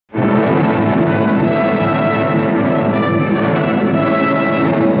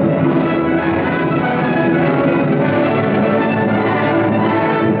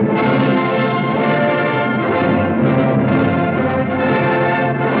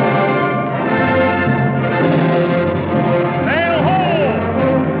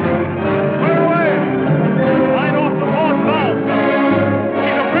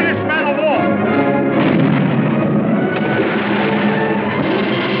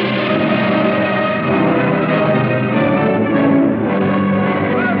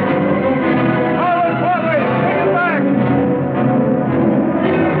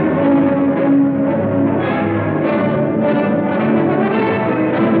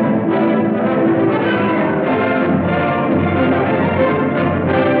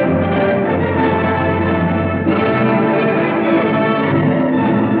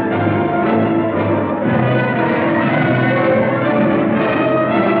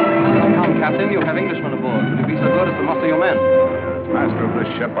are your men? As master of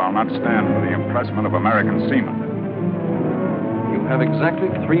this ship, I'll not stand for the impressment of American seamen. You have exactly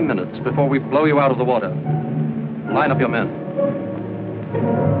 3 minutes before we blow you out of the water. Line up your men.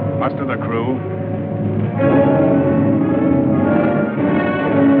 Muster the crew.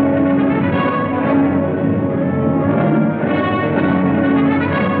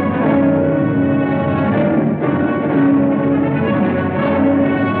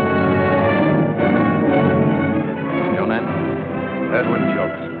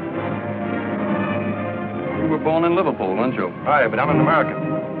 Born in Liverpool, weren't you? Aye, but I'm an American.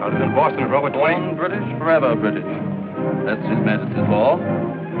 I lived in Boston with Robert Dwayne. Born British, forever British. That's His Majesty's law.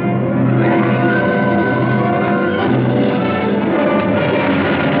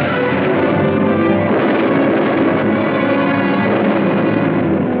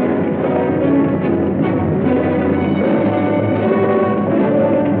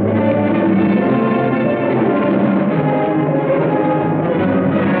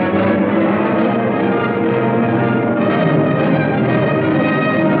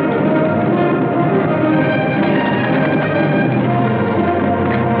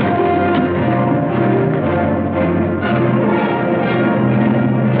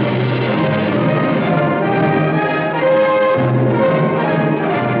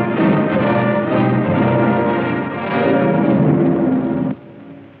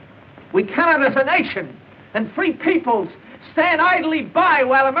 As a nation and free peoples stand idly by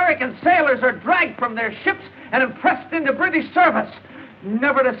while American sailors are dragged from their ships and impressed into British service,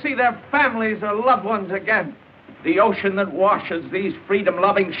 never to see their families or loved ones again. The ocean that washes these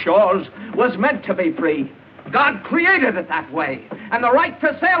freedom-loving shores was meant to be free. God created it that way, and the right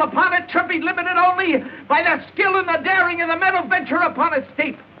to sail upon it should be limited only by the skill and the daring of the men who venture upon its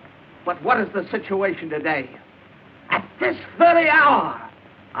deep. But what is the situation today? At this very hour,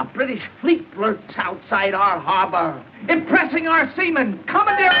 a British fleet lurks outside our harbor, impressing our seamen,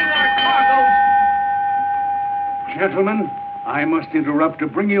 commandeering our cargoes. Gentlemen, I must interrupt to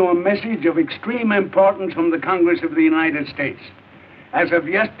bring you a message of extreme importance from the Congress of the United States. As of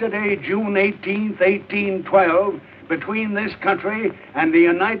yesterday, June 18th, 1812, between this country and the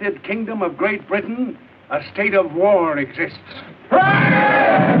United Kingdom of Great Britain, a state of war exists.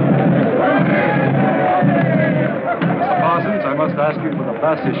 Parsons, I must ask you for the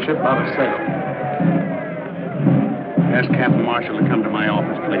fastest ship out of Salem. Ask Captain Marshall to come to my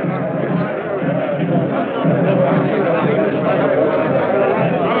office, please.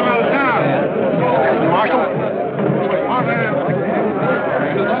 Captain Marshall?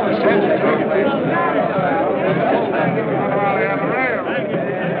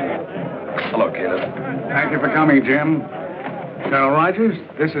 Hello, Caleb. Thank you for coming, Jim. Colonel Rogers,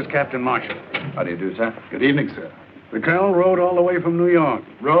 this is Captain Marshall. How do you do, sir? Good evening, sir. The Colonel rode all the way from New York.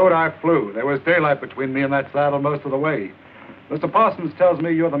 Rode, I flew. There was daylight between me and that saddle most of the way. Mr. Parsons tells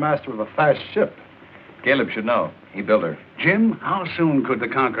me you're the master of a fast ship. Caleb should know. He built her. Jim, how soon could the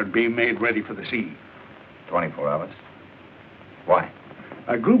Concord be made ready for the sea? 24 hours. Why?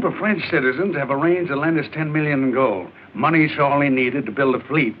 A group of French citizens have arranged to lend us $10 million in gold. Money sorely needed to build a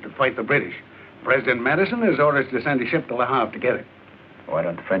fleet to fight the British. President Madison has orders to send a ship to Le Havre to get it. Why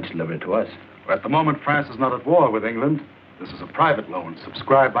don't the French deliver it to us? Well, at the moment, France is not at war with England. This is a private loan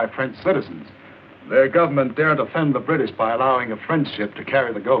subscribed by French citizens. Their government daren't offend the British by allowing a French ship to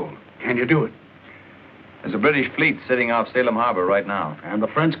carry the gold. Can you do it? There's a British fleet sitting off Salem Harbor right now. And the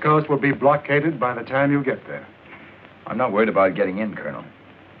French coast will be blockaded by the time you get there. I'm not worried about getting in, Colonel.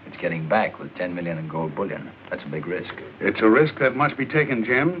 It's getting back with $10 million in gold bullion. That's a big risk. It's a risk that must be taken,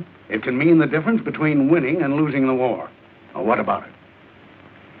 Jim. It can mean the difference between winning and losing the war. Now, what about it?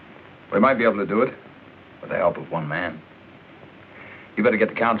 We might be able to do it with the help of one man. You better get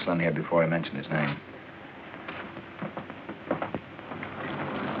the counsel in here before I mention his name.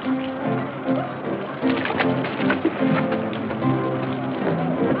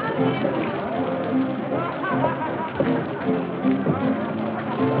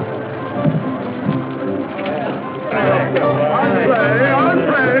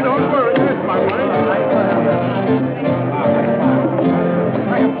 Don't worry. That's my money.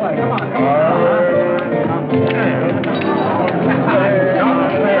 Come on.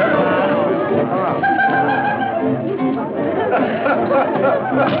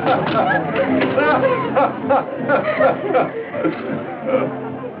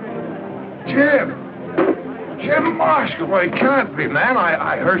 Jim Marshall, well, it can't be, man.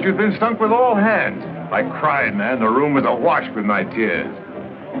 I heard you'd been stunk with all hands. I cried, man. The room was awash with my tears.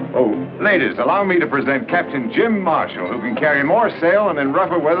 Oh, ladies, allow me to present Captain Jim Marshall, who can carry more sail and in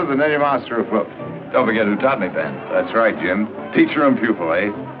rougher weather than any master afloat. Don't forget who taught me, Ben. That's right, Jim. Teacher and pupil, eh?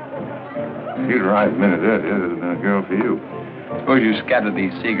 If you'd arrived a minute earlier, there'd have been a girl for you. Suppose you scattered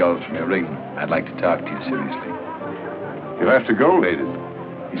these seagulls from your rigging. I'd like to talk to you seriously. You'll have to go, ladies.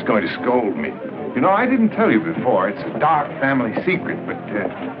 He's going to scold me. You know, I didn't tell you before. It's a dark family secret, but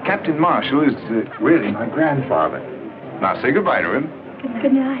Captain Marshall is really my grandfather. Now, say goodbye to him.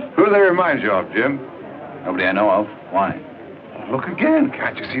 Good night. Who do they remind you of, Jim? Nobody I know of. Why? Look again.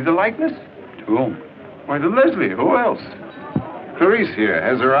 Can't you see the likeness? To whom? Why, to Leslie. Who else? Clarice here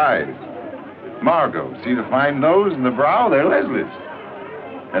has her eyes. Margot, see the fine nose and the brow? They're Leslie's.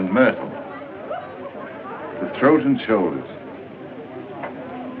 And Myrtle. The throat and shoulders.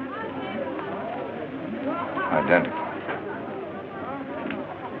 Identical.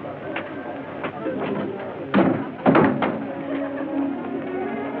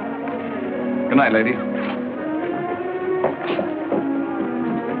 Good night, lady.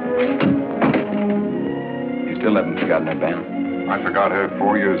 You still haven't forgotten her, Ben? I forgot her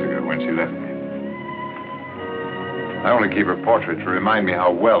 4 years ago when she left me. I only keep her portrait to remind me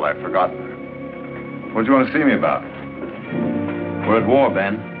how well I've forgotten her. What do you want to see me about? We're at war,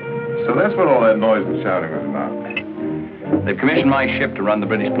 Ben. So that's what all that noise and shouting was about. They've commissioned my ship to run the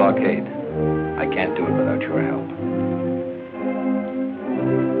British blockade. I can't do it without your help.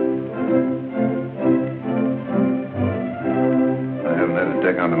 I haven't had a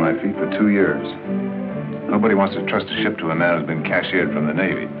deck under my feet for 2 years. Nobody wants to trust a ship to a man who's been cashiered from the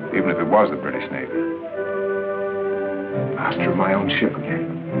Navy, even if it was the British Navy. Master of my own ship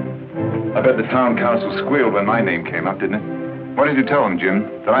again. I bet the town council squealed when my name came up, didn't it? What did you tell him, Jim?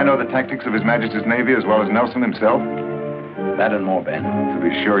 That I know the tactics of His Majesty's Navy as well as Nelson himself? That and more, Ben. To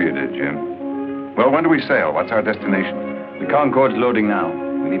be sure you did, Jim. Well, when do we sail? What's our destination? The Concorde's loading now.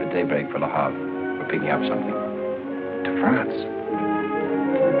 We leave at daybreak for Le Havre. We're picking up something. To France.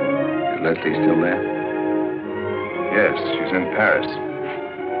 Is Leslie still there? Yes, she's in Paris.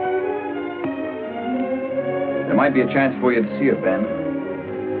 There might be a chance for you to see her, Ben.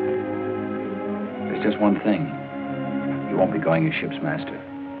 There's just one thing. You won't be going as ship's master.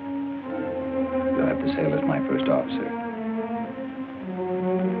 You'll have to sail as my first officer.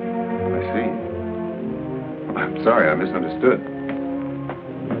 I see. I'm sorry, I misunderstood.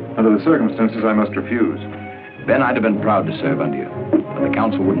 Under the circumstances, I must refuse. Ben, I'd have been proud to serve under you, but the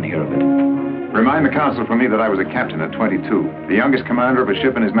council wouldn't hear of it. Remind the council for me that I was a captain at 22, the youngest commander of a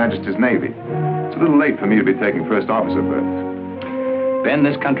ship in His Majesty's Navy. It's a little late for me to be taking first officer berths. Ben,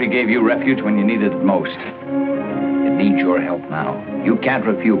 this country gave you refuge when you needed it most. It needs your help now. You can't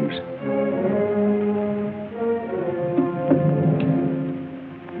refuse.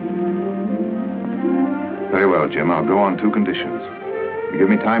 Very well, Jim. I'll go on 2 conditions. You give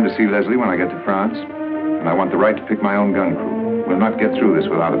me time to see Leslie when I get to France, and I want the right to pick my own gun crew. We'll not get through this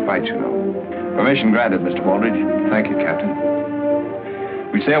without a fight, you know. Permission granted, Mr. Baldridge. Thank you, Captain.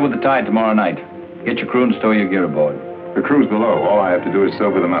 We sail with the tide tomorrow night. Get your crew and stow your gear aboard. The crew's below. All I have to do is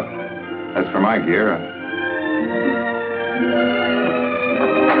sober them up. As for my gear,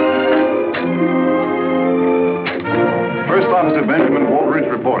 First Officer Benjamin Baldridge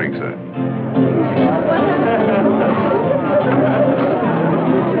reporting, sir.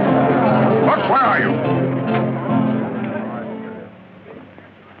 Buck, where are you?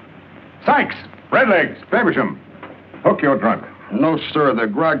 Sykes, Redlegs, Faversham. Hook, you're drunk. No, sir. The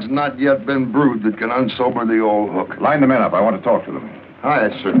grog's not yet been brewed that can unsober the old Hook. Line the men up. I want to talk to them. Aye,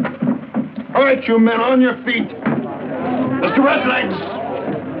 sir. All right, you men, on your feet. Mr. Redlegs!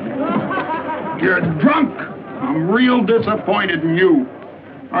 You're drunk. I'm real disappointed in you.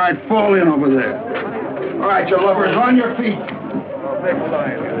 All right, fall in over there. All right, you lovers, on your feet.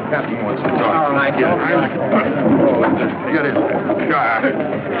 The captain wants to talk. All right, get in there.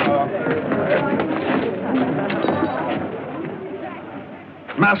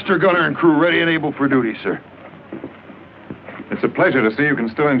 Master gunner and crew ready and able for duty, sir. It's a pleasure to see you can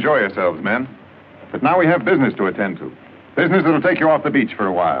still enjoy yourselves, men. But now we have business to attend to. Business that'll take you off the beach for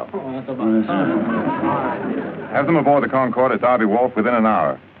a while. Have them aboard the Concorde at Derby Wharf within an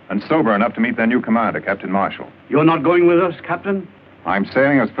hour, and sober enough to meet their new commander, Captain Marshall. You're not going with us, Captain? I'm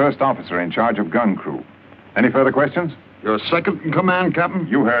sailing as first officer in charge of gun crew. Any further questions? You're second in command, Captain?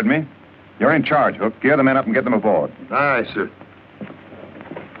 You heard me. You're in charge, Hook. Gear the men up and get them aboard. Aye, sir.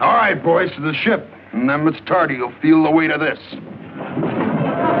 All right, boys, to the ship. And then Miss Tardy will feel the weight of this.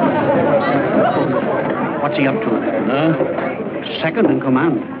 What's he up to? Second in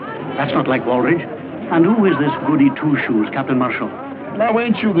command. That's not like Baldridge. And who is this goody two-shoes, Captain Marshall? Now,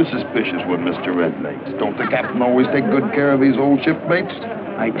 ain't you the suspicious one, Mr. Redlegs? Don't the captain always take good care of his old shipmates?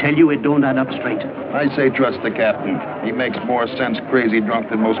 I tell you, it don't add up straight. I say trust the captain. He makes more sense crazy drunk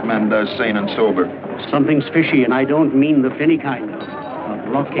than most men does sane and sober. Something's fishy, and I don't mean the finny kind. A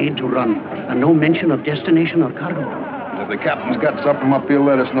blockade to run, and no mention of destination or cargo. If the captain's got something up, he'll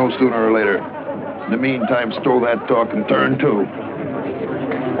let us know sooner or later. In the meantime, stow that talk and turn to.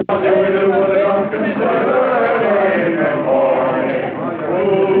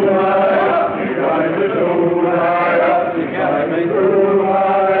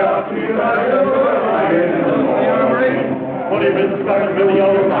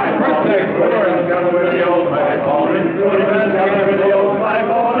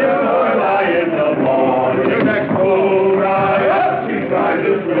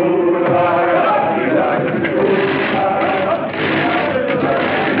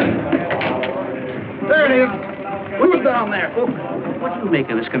 There it is. Who's down there? What do you make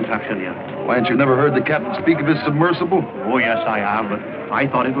of this contraption here? Why, ain't you never heard the captain speak of his submersible? Oh, yes, I have, but I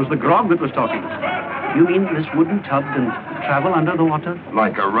thought it was the grog that was talking. You mean this wooden tub can travel under the water?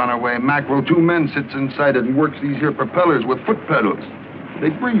 Like a runaway mackerel, 2 men sits inside it and works these here propellers with foot pedals. They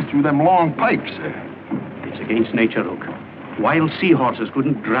breathe through them long pipes. It's against nature, Oak. Wild seahorses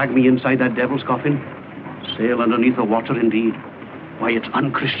couldn't drag me inside that devil's coffin. Sail underneath the water, indeed. Why, it's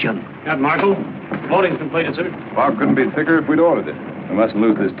unchristian. Captain Marshall, loading's completed, sir. Fog couldn't be thicker if we'd ordered it. We mustn't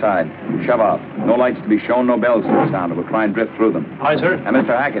lose this tide. Shove off. No lights to be shown, no bells to be sounded. We'll try and drift through them. Aye, sir. And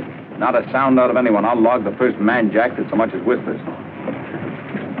Mr. Hackett, not a sound out of anyone. I'll log the first man jack that so much as whispers.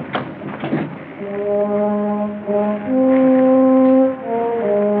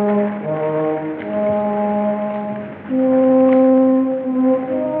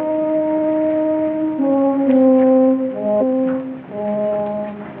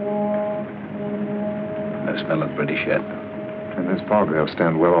 No smell of British yet. In this fog, they'll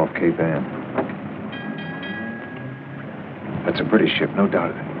stand well off Cape Ann. That's a British ship, no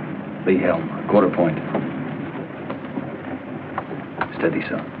doubt of it. Lee helm, quarter point. Steady,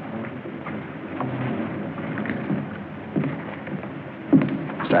 sir.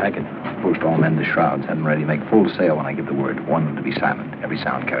 Mr. Hackett, post all men to shrouds. Have them ready. Make full sail when I give the word. Warn them to be silent. Every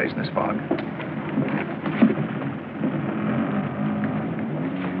sound carries in this fog.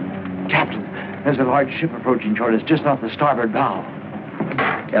 Captain, there's a large ship approaching toward us just off the starboard bow.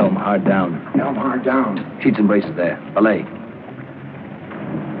 Helm hard down. Helm hard down. Sheets and braces there. Belay.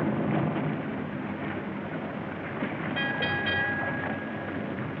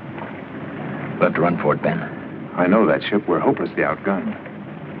 We'll have to run for it, Ben. I know that ship. We're hopelessly outgunned.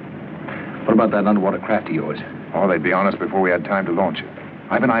 What about that underwater craft of yours? Oh, they'd be on us before we had time to launch it.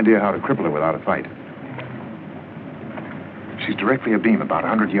 I've an idea how to cripple her without a fight. She's directly abeam, about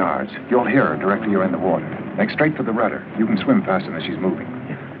 100 yards. You'll hear her directly you're in the water. Make straight for the rudder. You can swim faster than she's moving.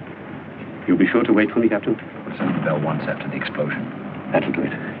 You'll be sure to wait for me, Captain? We'll send the bell once after the explosion. That'll do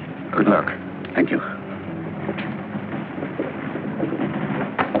it. Good luck. Thank you.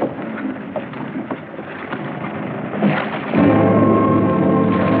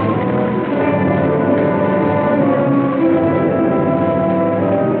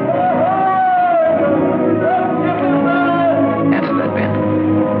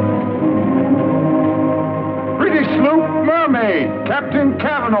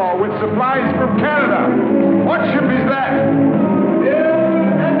 With supplies from Canada. What ship is that?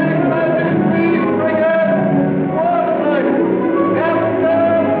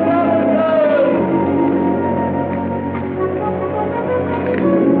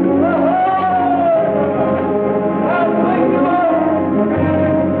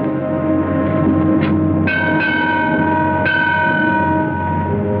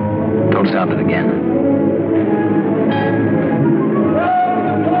 Don't sound it again.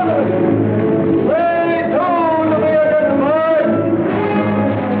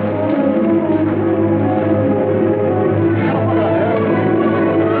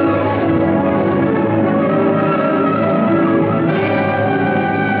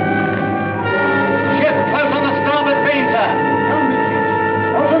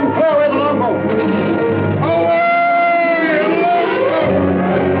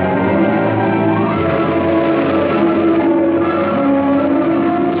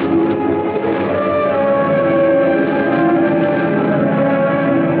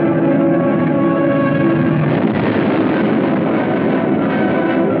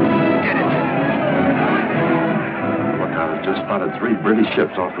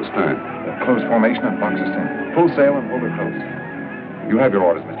 Ships off the stern. Close formation and box us in. Full sail and hold her close. You have your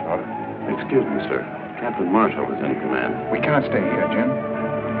orders, Mr. Potter. Excuse me, sir. Captain Marshall is in command. We can't stay here, Jim.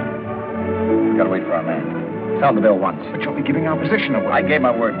 We gotta wait for our man. Sound the bell once. But you'll be giving our position away. I gave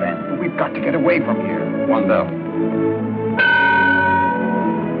my word, Ben. We've got to get away from here. One bell.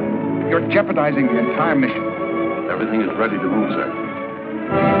 You're jeopardizing the entire mission. Everything is ready to move, sir.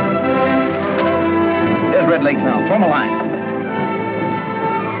 There's Red Lake now. Form a line.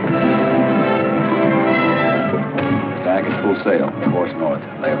 sail. Course north.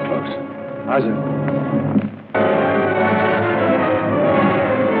 Lay her close. How's it?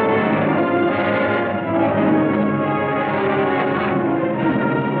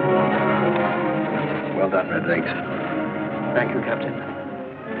 Well done, Red Legs. Thank you, Captain.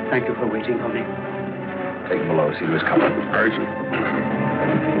 Thank you for waiting for me. Take him below, see who's coming. Urgent.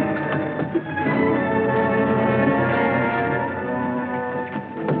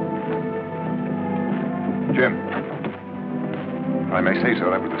 Jim. If I may say so,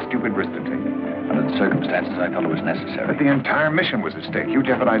 that was a stupid risk to take. Under the circumstances, I felt it was necessary. But the entire mission was at stake. You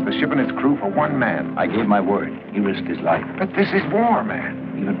jeopardized the ship and its crew for one man. I gave my word. He risked his life. But this is war, man.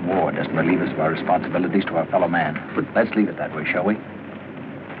 Even war doesn't relieve us of our responsibilities to our fellow man. Let's leave it that way, shall we?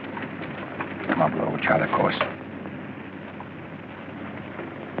 Come on, below. We'll chart our course.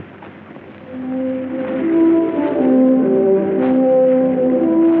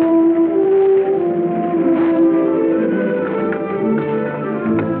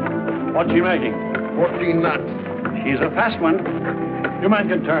 What's she making? 14 knots. She's a fast one. Your man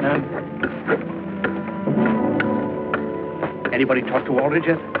can turn in. Anybody talk to Aldridge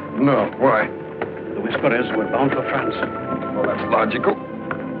yet? No, why? The whisper is we're bound for France. Well, that's logical.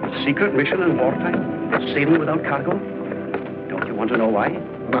 Secret mission in wartime? Sailing without cargo? Don't you want to know why?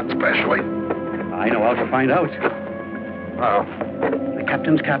 Not especially. I know how to find out. How? The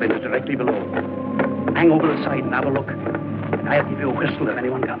captain's cabin is directly below. Hang over the side and have a look. I'll give you a whistle if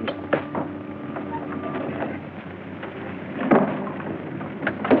anyone comes.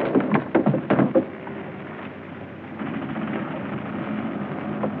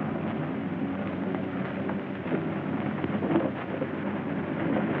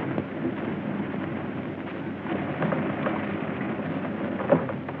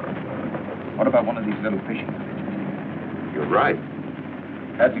 What about one of these little fishing villages? You're right.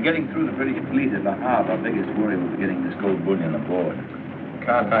 After getting through the British fleet at Le Havre, our biggest worry was getting this gold bullion aboard.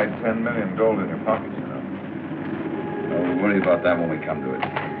 Can't hide 10 million gold in your pockets, you know. We'll worry about that when we come to it.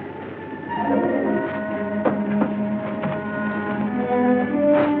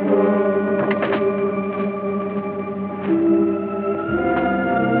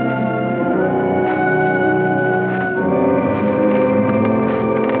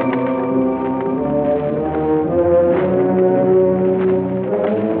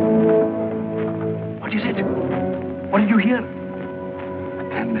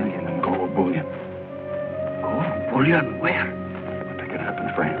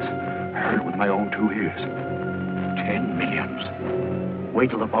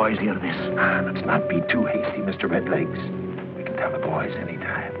 Hear this. Let's not be too hasty, Mr. Redlegs. We can tell the boys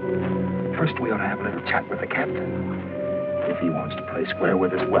anytime. First, we ought to have a little chat with the captain. If he wants to play square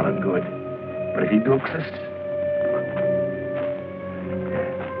with us, well and good. But if he dukes us...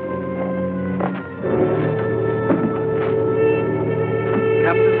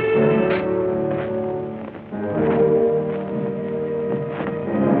 Captain?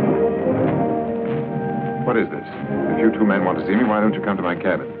 What is this? If you two men want to see me, why don't you come to my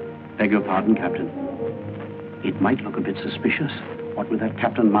cabin? Beg your pardon, Captain. It might look a bit suspicious. What with that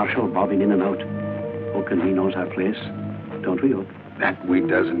Captain Marshall bobbing in and out. Hook and he knows our place. Don't we, Hook? That we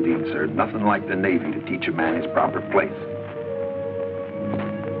does indeed, sir. Nothing like the Navy to teach a man his proper place.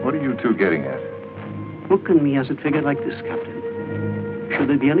 What are you two getting at? Hook and me has it figured like this, Captain. Should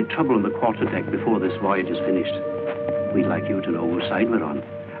there be any trouble on the quarterdeck before this voyage is finished, we'd like you to know whose side we're on.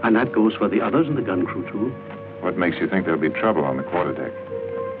 And that goes for the others in the gun crew, too. What makes you think there'll be trouble on the quarterdeck?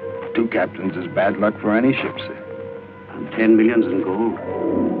 2 captains is bad luck for any ship, sir. And 10 millions in gold.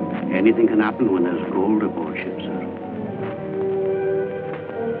 Anything can happen when there's gold aboard ship, sir.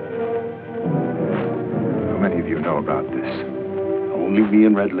 How many of you know about this? Only me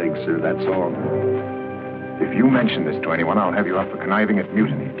and Redlegs, sir, that's all. If you mention this to anyone, I'll have you up for conniving at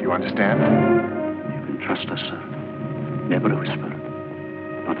mutiny. Do you understand? You can trust us, sir. Never a whisper.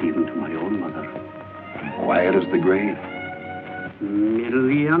 Not even to my own mother. Quiet as the grave.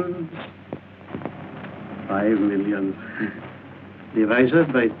 Millions. 5 million.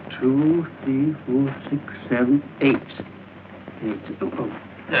 Divided by 2, 3, 4, 6, 7, 8. 8. Oh.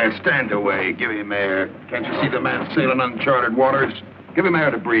 Yeah, stand away. Give him air. Can't you see the man sailing uncharted waters? Give him air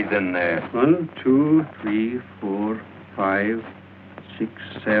to breathe in there. 1, 2, 3, 4, 5, 6,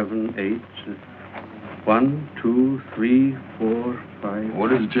 7, 8. 1, 2, 3, 4, 5.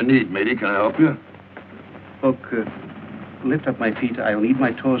 What is it you need, matey? Can I help you? Hook, lift up my feet. I'll need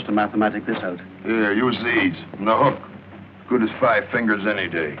my toes to mathematic this out. Here, use these. And the hook. Good as 5 fingers any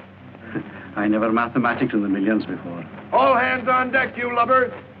day. I never mathematiced in the millions before. All hands on deck, you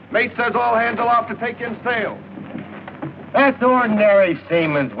lubbers. Mate says all hands aloft to take in sail. That's ordinary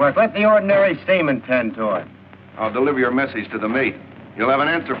seaman's work. Let the ordinary seaman tend to it. I'll deliver your message to the mate. He'll have an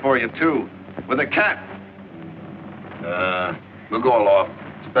answer for you, too. With a cat. We'll go aloft.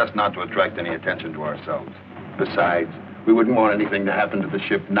 It's best not to attract any attention to ourselves. Besides, we wouldn't want anything to happen to the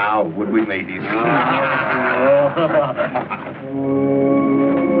ship now, would we, mateys?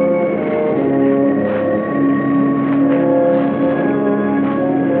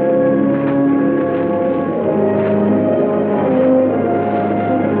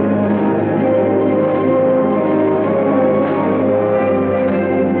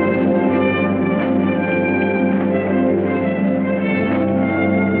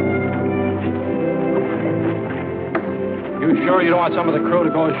 You don't want some of the crew to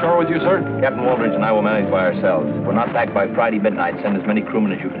go ashore with you, sir? Captain Waldridge and I will manage by ourselves. If we're not back by Friday midnight, send as many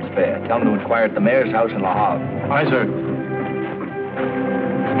crewmen as you can spare. Tell them to inquire at the mayor's house in La Havre. Aye, sir.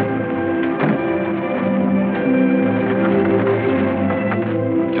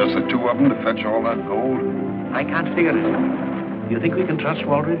 Just the two of them to fetch all that gold? I can't figure it. You think we can trust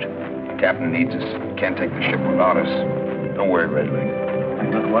Waldridge? The captain needs us. Can't take the ship without us. Don't worry, Redleg.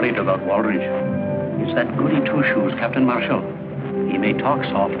 I'm not worried about Waldridge. It's that goody two-shoes, Captain Marshall. He may talk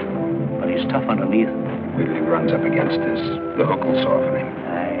soft, but he's tough underneath. Wait till he runs up against us. The hook will soften him.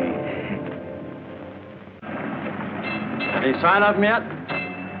 Aye. Any sign of him yet?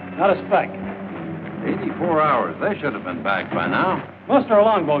 Not a speck. 84 hours. They should have been back by now. Muster a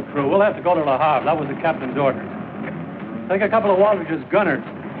longboat crew. We'll have to go to La Havre. That was the captain's order. Take a couple of Waldridge's gunners.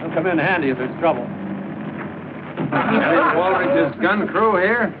 They'll come in handy if there's trouble. Waldridge's gun crew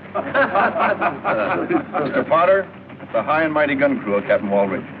here? Mr. Potter, the high and mighty gun crew of Captain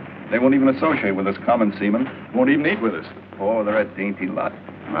Waldridge. They won't even associate with us common seamen. Won't even eat with us. Oh, they're a dainty lot.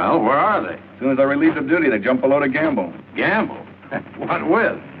 Well, where are they? As soon as they're relieved of duty, they jump below to gamble. Gamble? What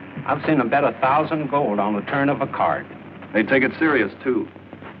with? I've seen them bet 1,000 gold on the turn of a card. They take it serious, too.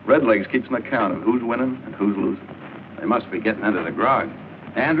 Redlegs keeps an account of who's winning and who's losing. They must be getting into the grog.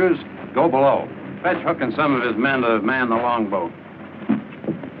 Andrews, go below. Fetch Hook and some of his men to man the longboat.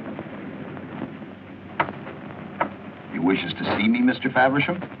 You wishes to see me, Mr.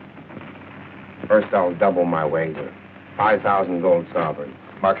 Faversham? First, I'll double my wager. 5,000 gold sovereigns.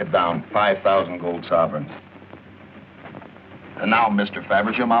 Mark it down, 5,000 gold sovereigns. And now, Mr.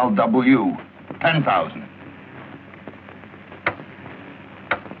 Faversham, I'll double you. 10,000.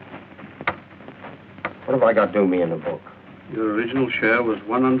 What have I got due me in the book? Your original share was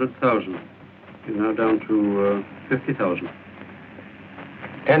 100,000. You're now down to 50,000.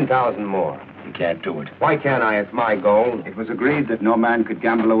 10,000 more. You can't do it. Why can't I? It's my gold. It was agreed that no man could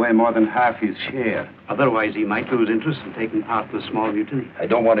gamble away more than half his share. Otherwise, he might lose interest in taking part in the small mutiny. I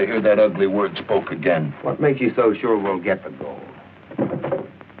don't want to hear that ugly word spoke again. What makes you so sure we'll get the gold?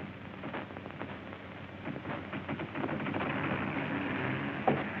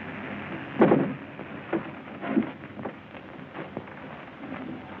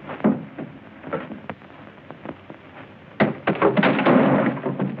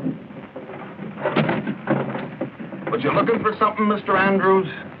 Was you looking for something, Mr. Andrews?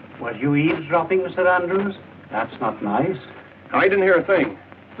 Were you eavesdropping, Mr. Andrews? That's not nice. I didn't hear a thing.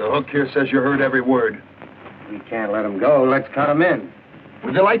 The hook here says you heard every word. We can't let him go. Let's cut him in.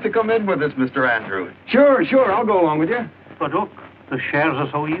 Would you like to come in with us, Mr. Andrews? Sure. I'll go along with you. But look, the shares are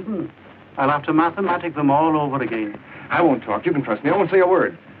so even. I'll have to mathematic them all over again. I won't talk. You can trust me. I won't say a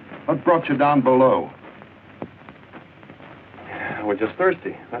word. What brought you down below? We're just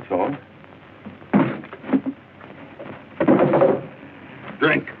thirsty, that's all.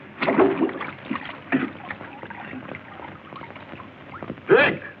 Drink.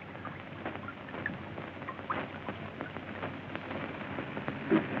 Drink!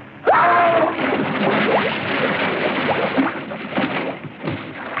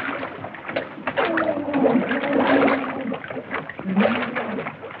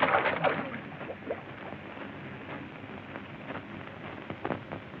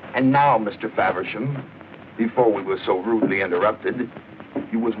 And now, Mr. Faversham, before we were so rudely interrupted,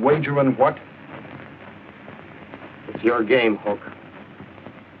 you was wagering what? It's your game, Hook.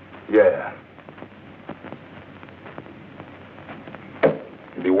 Yeah.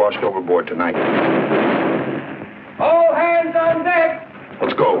 You'll be washed overboard tonight. All hands on deck!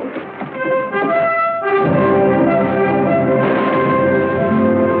 Let's go.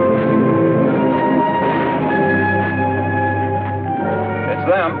 It's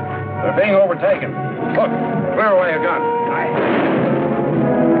them. They're being overtaken. Look, clear away your gun.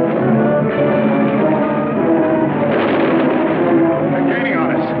 They're gaining on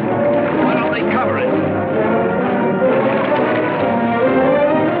us. Why don't they cover it?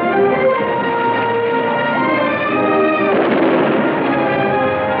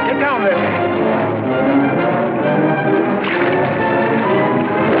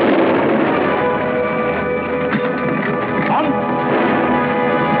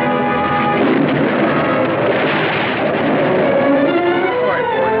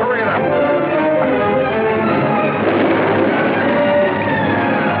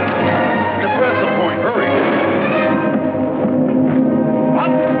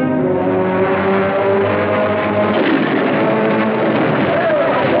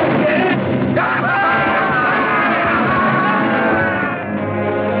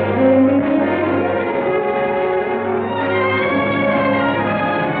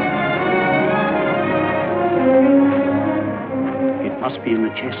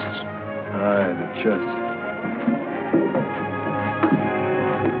 chests. Aye, the chest.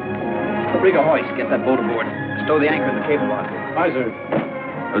 Rig a hoist. Get that boat aboard. Stow the anchor in the cable lock. Aye, sir.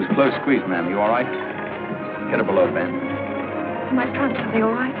 That was a close squeeze, ma'am. You all right? Get her below, Ben. My trunks, are they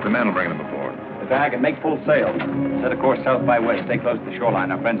all right? The men will bring them aboard. The bag and make full sail. Set a course south by west. Stay close to the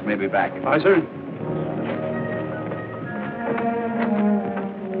shoreline. Our friends may be back. Aye, sir.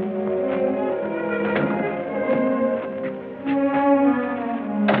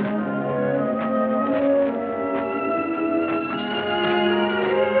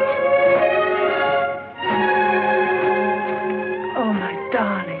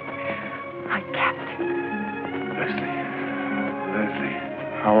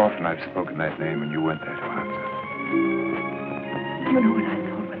 I've spoken that name and you weren't there to answer. You know what I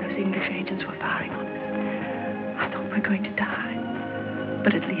thought when those English agents were firing on us? I thought we're going to die.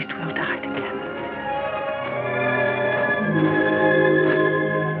 But at least we'll die together.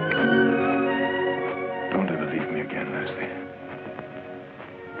 Don't ever leave me again, Leslie.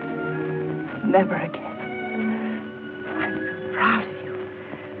 Never again. I'm so proud of you.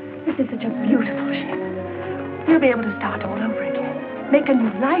 This is such a beautiful ship. We'll be able to start all over again. Make a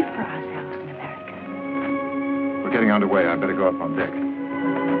new life for ourselves in America. We're getting underway. I'd better go up on deck.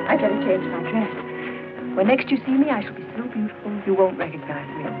 I'd better change my dress. When next you see me, I shall be so beautiful you won't recognize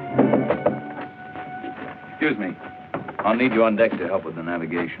me. Excuse me. I'll need you on deck to help with the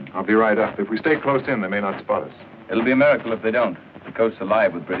navigation. I'll be right up. If we stay close in, they may not spot us. It'll be a miracle if they don't. The coast's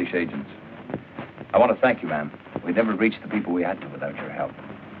alive with British agents. I want to thank you, ma'am. We'd never reached the people we had to without your help.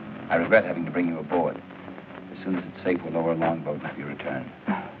 I regret having to bring you aboard. As soon as it's safe, we'll lower a longboat and have you return.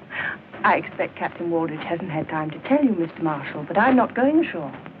 I expect Captain Waldridge hasn't had time to tell you, Mr. Marshall, but I'm not going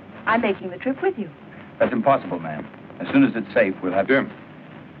ashore. I'm making the trip with you. That's impossible, ma'am. As soon as it's safe, we'll have... Jim,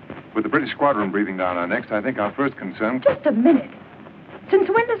 with the British squadron breathing down our necks, I think our first concern... Just a minute. Since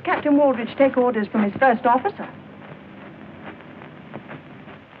when does Captain Waldridge take orders from his first officer?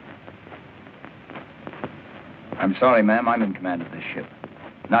 I'm sorry, ma'am. I'm in command of this ship,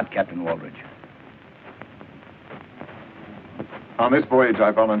 not Captain Waldridge. On this voyage,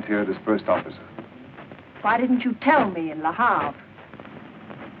 I volunteered as first officer. Why didn't you tell me in Le Havre?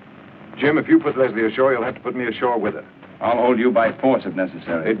 Jim, if you put Leslie ashore, you'll have to put me ashore with her. I'll hold you by force if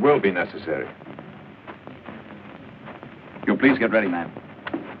necessary. It will be necessary. You'll please get ready, ma'am.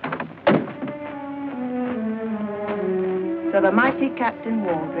 So the mighty Captain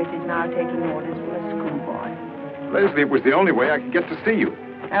Waldridge is now taking orders from a schoolboy. Leslie, it was the only way I could get to see you.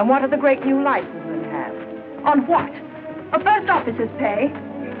 And what are the great new licenses we have? On what? A first officer's pay?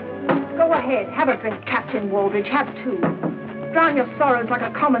 Go ahead, have a drink, Captain Waldridge. Have two. Drown your sorrows like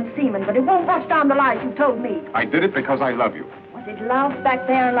a common seaman, but it won't wash down the lies you told me. I did it because I love you. Was it love back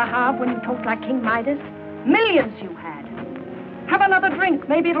there in Le Havre when you talked like King Midas? Millions you had. Have another drink.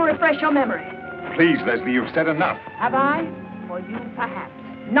 Maybe it'll refresh your memory. Please, Leslie, you've said enough. Have I? For you, perhaps.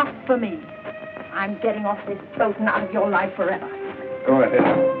 Not for me. I'm getting off this boat and out of your life forever. Go ahead.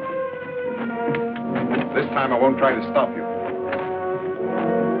 This time I won't try to stop you.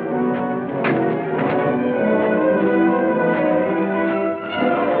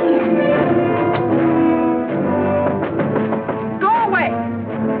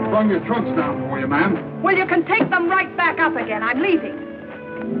 Bring your trunks down for you, ma'am. Well, you can take them right back up again. I'm leaving.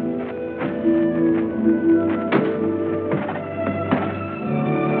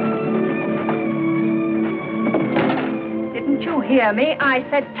 Didn't you hear me? I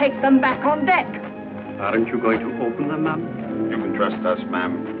said take them back on deck. Aren't you going to open them, ma'am? You can trust us,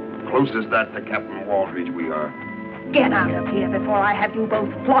 ma'am. Close as that to Captain Waldridge we are. Get out of here before I have you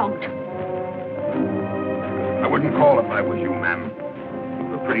both flogged. I wouldn't call if I was you, ma'am.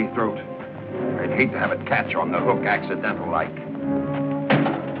 You've a pretty throat. I'd hate to have it catch on the hook accidental-like.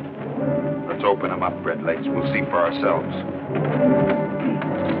 Let's open them up, Redlegs. We'll see for ourselves.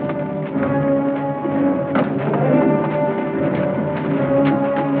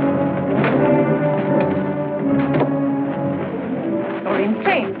 You're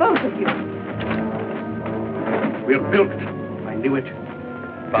insane, both of you. We're bilked. I knew it.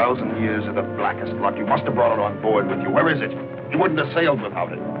 1,000 years of the blackest luck. You must have brought it on board with you. Where is it? You wouldn't have sailed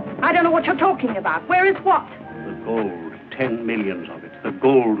without it. I don't know what you're talking about. Where is what? The gold. 10 millions of it. The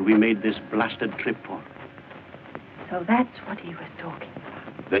gold we made this blasted trip for. So that's what he was talking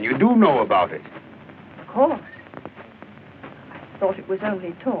about. Then you do know about it. Of course. I thought it was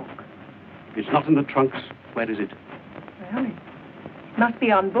only talk. It's not in the trunks. Where is it? Well, it must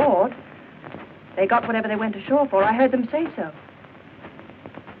be on board. They got whatever they went ashore for. I heard them say so.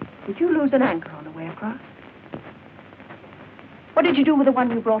 Did you lose an anchor on the way across? What did you do with the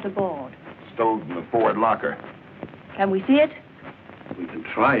one you brought aboard? Stowed in the forward locker. Can we see it? We can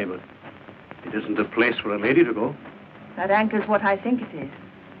try, but it isn't a place for a lady to go. That anchor's what I think it is.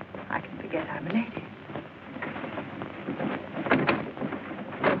 I can forget I'm a lady.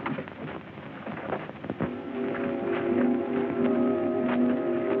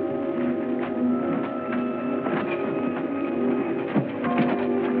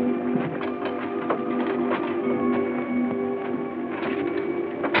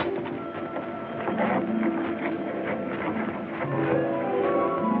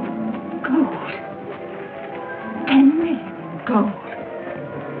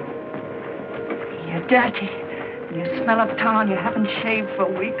 Dirty. You smell of tar and you haven't shaved for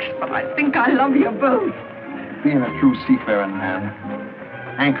weeks, but I think I love you both. Being a true seafaring man,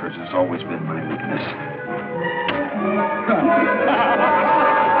 anchors has always been my weakness.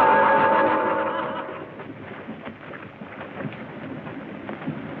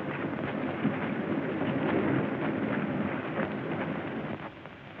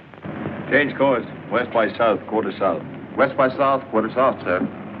 Change course. West by south, quarter south. West by south, quarter south, sir.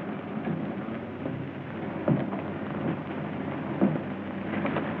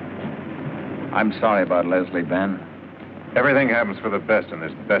 I'm sorry about Leslie, Ben. Everything happens for the best in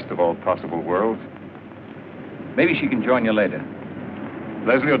this best of all possible worlds. Maybe she can join you later.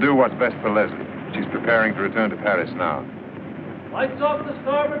 Leslie will do what's best for Leslie. She's preparing to return to Paris now. Lights off the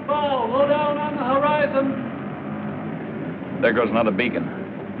starboard bow. Low down on the horizon. There goes another beacon.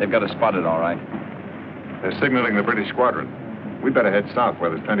 They've got us spotted, all right. They're signaling the British squadron. We'd better head south where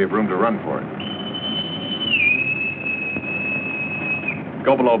there's plenty of room to run for it.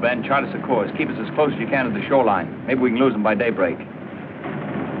 Go below, Ben. Chart us a course. Keep us as close as you can to the shoreline. Maybe we can lose them by daybreak.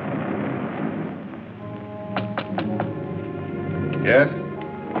 Yes?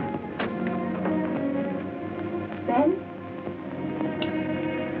 Ben?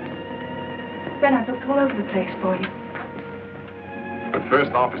 Ben, I've looked all over the place for you. The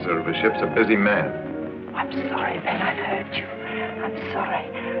first officer of a ship's a busy man. I'm sorry, Ben. I've hurt you. I'm sorry.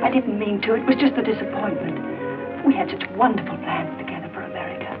 I didn't mean to. It was just the disappointment. We had such wonderful plans together for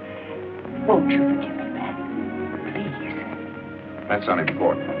America. Won't you forgive me, Ben? Please. That's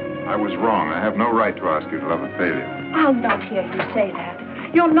unimportant. I was wrong. I have no right to ask you to love a failure. I'll not hear you say that.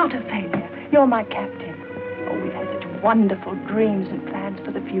 You're not a failure. You're my captain. Oh, we've had such wonderful dreams and plans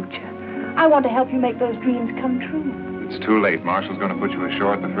for the future. I want to help you make those dreams come true. It's too late. Marshall's going to put you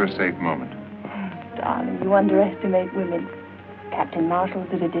ashore at the first safe moment. Darling, you underestimate women. Captain Marshall's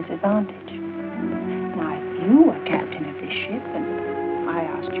at a disadvantage. Now, if you were captain of this ship and I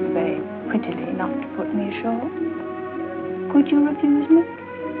asked you very prettily not to put me ashore, could you refuse me?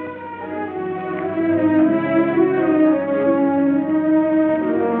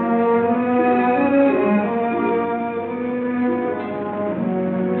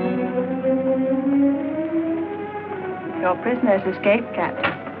 Your prisoner's escaped,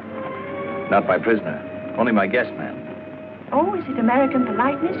 Captain. Not my prisoner. Only my guest man. Oh, is it American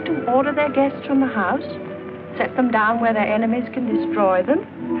politeness to order their guests from the house? Set them down where their enemies can destroy them?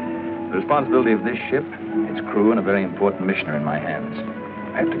 The responsibility of this ship, its crew, and a very important mission are in my hands.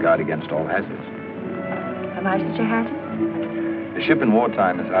 I have to guard against all hazards. Am I such a hazard? The ship in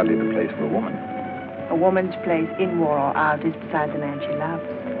wartime is hardly the place for a woman. A woman's place in war or out is beside the man she loves.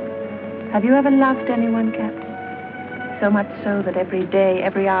 Have you ever loved anyone, Captain? So much so that every day,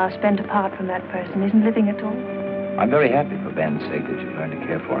 every hour spent apart from that person isn't living at all? I'm very happy for Ben's sake that you learned to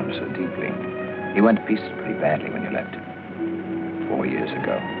care for him so deeply. He went to pieces pretty badly when you left him. 4 years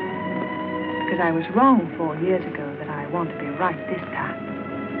ago. Because I was wrong 4 years ago that I want to be right this time.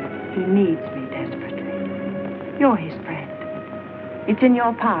 He needs me desperately. You're his friend. It's in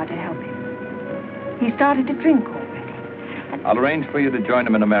your power to help him. He started to drink already. I'll arrange for you to join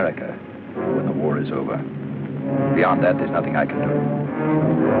him in America when the war is over. Beyond that, there's nothing I can do.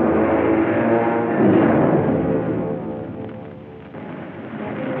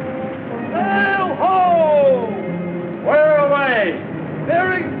 Sail ho! We're away!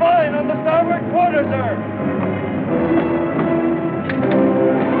 Bearing fine on the starboard quarter, sir!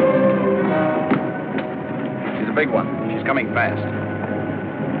 She's a big one. She's coming fast.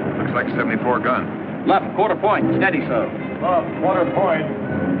 Looks like a 74 gun. Left, quarter point. Steady, sir. Quarter point.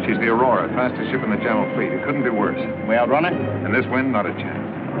 She's the Aurora, fastest ship in the General Fleet. It couldn't be worse. We outrun it? In this wind, not a chance.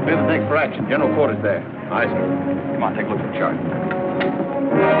 Clear the deck for action. General quarters there. Aye, sir. Come on, take a look at the chart.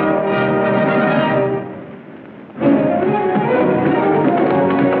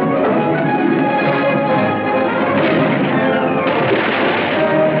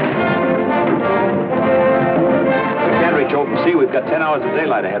 We can't reach open sea. We've got 10 hours of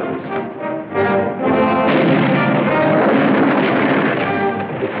daylight ahead of us.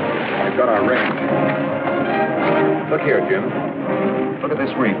 We've got our range. Look here, Jim. Look at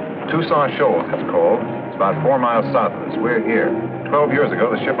this reef. Tucson Shoals, it's called. It's about 4 miles south of us. We're here. 12 years ago,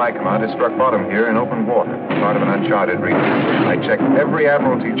 the ship I commanded struck bottom here in open water, part of an uncharted region. I checked every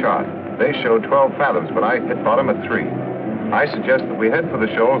Admiralty chart. They showed 12 fathoms, but I hit bottom at 3. I suggest that we head for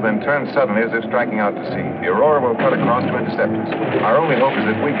the shoals, then turn suddenly as if striking out to sea. The Aurora will cut across to intercept us. Our only hope is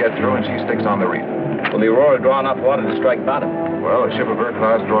that we get through and she sticks on the reef. Will the Aurora draw enough water to strike bottom? Well, a ship of her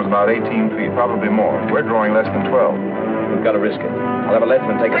class draws about 18 feet, probably more. We're drawing less than 12. We've got to risk it. I'll have a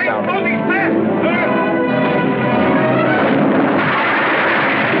leadsman take us down.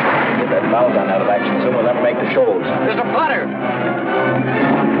 Get that bow gun out of action soon, we'll never make the shoals. There's a flutter.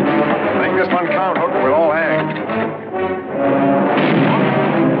 Make this one count, Hook, or we'll all hang.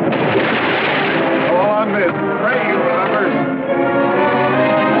 Go on, Miss. Pray, you lovers.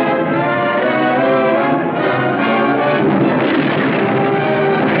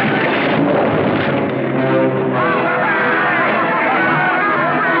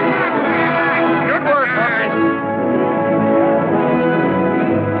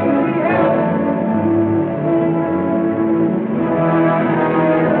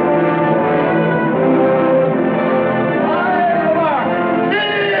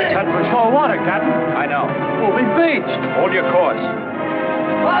 Hold your course.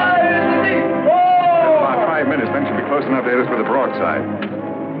 About 5 minutes, then she'll be close enough to hit us with a broadside.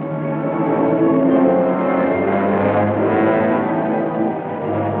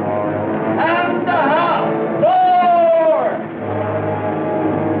 And the house. Four.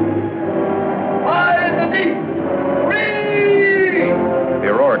 Fire in the deep. 3. The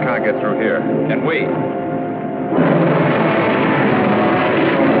Aurora can't get through here. Can we?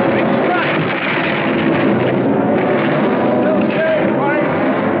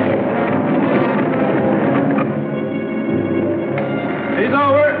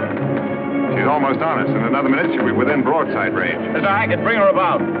 Almost on us. In another minute, she'll be within broadside range. Mr. Hackett, bring her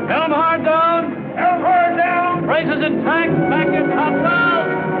about. Helm hard down. Helm hard down. Braces intact. Back in topsail.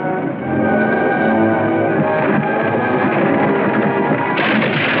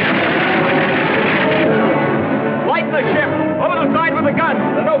 Light the ship. Over the side with the gun.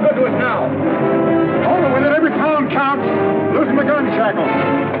 They're no good to us now. Over with it. Every pound counts. Loosen the gun shackle.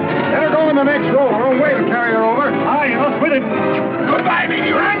 Let her go in the next row. Her own way to carry her over. Aye, us with it. Goodbye,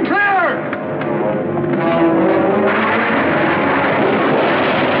 meteor. And clear!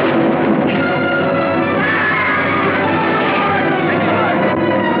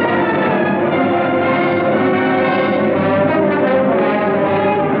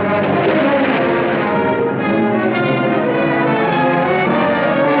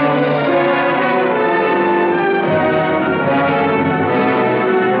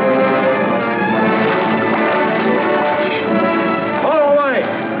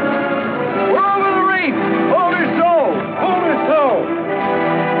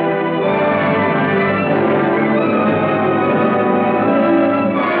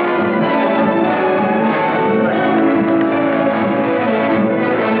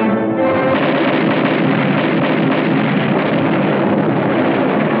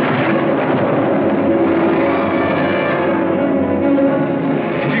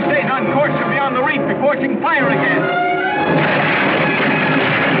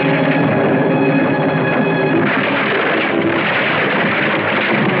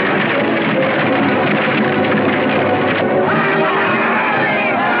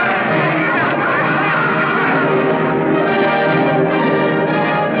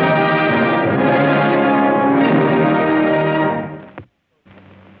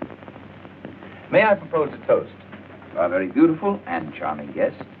 May I propose a toast? Our very beautiful and charming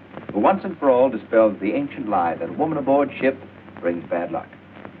guest, who once and for all dispels the ancient lie that a woman aboard ship brings bad luck.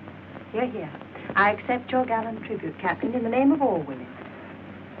 Hear, hear. I accept your gallant tribute, Captain, in the name of all women.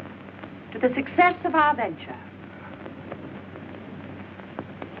 To the success of our venture.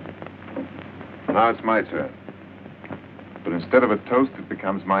 Now it's my turn. But instead of a toast, it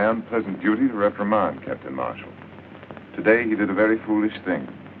becomes my unpleasant duty to reprimand Captain Marshall. Today, he did a very foolish thing.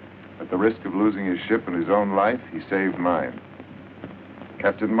 At the risk of losing his ship and his own life, he saved mine.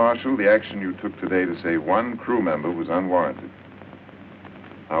 Captain Marshall, the action you took today to save one crew member was unwarranted.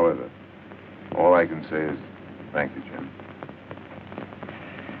 However, all I can say is thank you, Jim.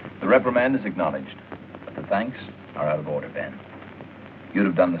 The reprimand is acknowledged, but the thanks are out of order, Ben. You'd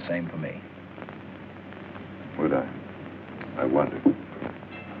have done the same for me. Would I? I wonder.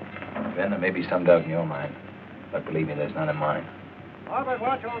 Ben, there may be some doubt in your mind, but believe me, there's none in mine. Starboard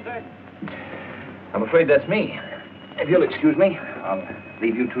watch on deck. I'm afraid that's me. If you'll excuse me, I'll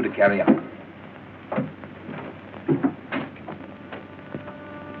leave you two to carry on.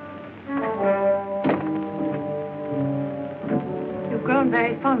 You grow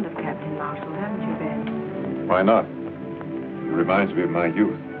fond of Captain Marshall, haven't you, Ben? Why not? It reminds me of my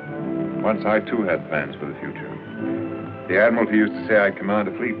youth. Once I, too, had plans for the future. The Admiralty used to say I'd command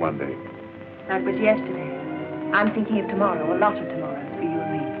a fleet one day. That was yesterday. I'm thinking of tomorrow, a lot of tomorrows for you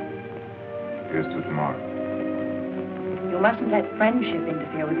and me. Here's to tomorrow. You mustn't let friendship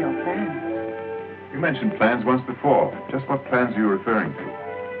interfere with your plans. You mentioned plans once before. Just what plans are you referring to?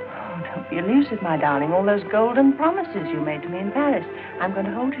 Oh, don't be elusive, my darling. All those golden promises you made to me in Paris. I'm going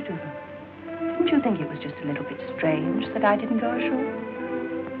to hold you to them. Didn't you think it was just a little bit strange that I didn't go ashore?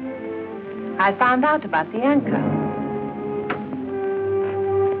 I found out about the anchor.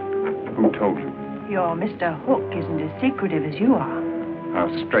 Who told you? Your Mr. Hook isn't as secretive as you are.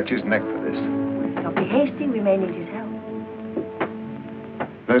 I'll stretch his neck for this. Don't be hasty. We may need his help.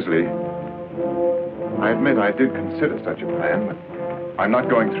 Leslie, I admit I did consider such a plan, but I'm not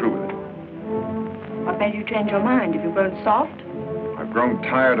going through with it. What made you change your mind? Have you grown soft? I've grown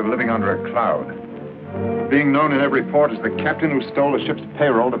tired of living under a cloud. Being known in every port as the captain who stole a ship's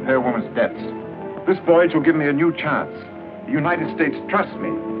payroll to pay a woman's debts. This voyage will give me a new chance. The United States trusts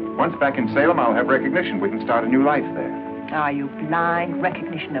me. Once back in Salem, I'll have recognition. We can start a new life there. Are you blind?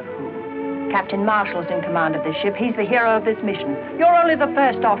 Recognition of who? Captain Marshall's in command of this ship. He's the hero of this mission. You're only the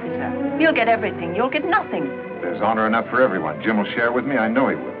first officer. He'll get everything. You'll get nothing. There's honor enough for everyone. Jim will share with me. I know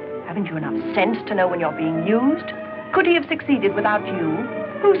he will. Haven't you enough sense to know when you're being used? Could he have succeeded without you?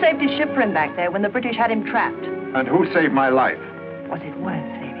 Who saved his ship for him back there when the British had him trapped? And who saved my life? Was it worth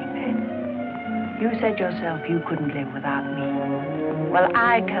saving, Ben? You said yourself you couldn't live without me. Well,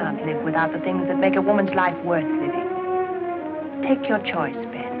 I can't live without the things that make a woman's life worth living. Take your choice,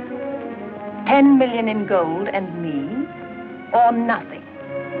 Ben. 10 million in gold and me, or nothing.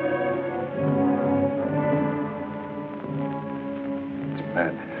 It's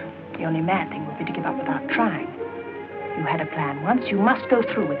mad. The only mad thing would be to give up without trying. You had a plan once, you must go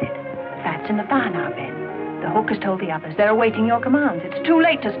through with it. That's in the fire now, Ben. The Hook has told the others. They're awaiting your commands. It's too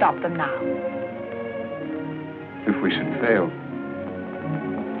late to stop them now. If we should fail,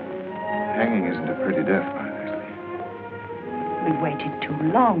 hanging isn't a pretty death, my Leslie. We've waited too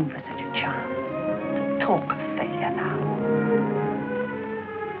long for such a chance. To talk of failure now.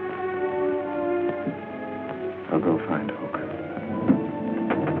 I'll go find Hook.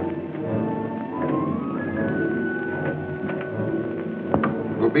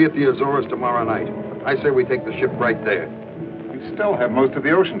 We'll be at the Azores tomorrow night. I say we take the ship right there. We still have most of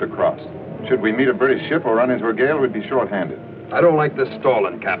the ocean to cross. Should we meet a British ship or run into a gale, we'd be short-handed. I don't like this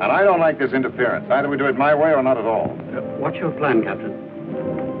stalling, Captain. And I don't like this interference. Either we do it my way or not at all. What's your plan, Captain?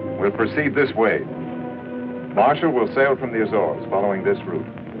 We'll proceed this way. Marshall will sail from the Azores, following this route.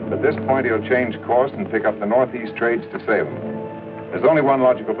 At this point, he'll change course and pick up the northeast trades to Salem. There's only one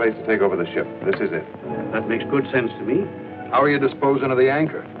logical place to take over the ship. This is it. That makes good sense to me. How are you disposing of the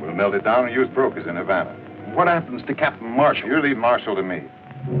anchor? We'll melt it down and use brokers in Havana. What happens to Captain Marshall? You leave Marshall to me.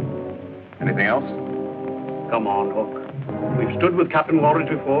 Anything else? Come on, Hook. We've stood with Captain Walridge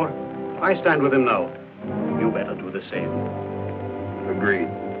before. I stand with him now. You better do the same. Agreed.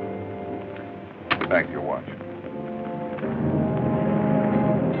 Back to your watch.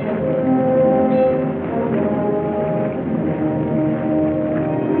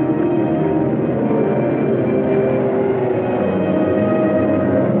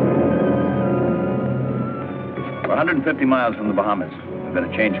 We're 150 miles from the Bahamas. We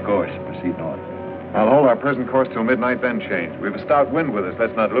better change course. Proceed north. I'll hold our present course till midnight, then change. We have a stout wind with us.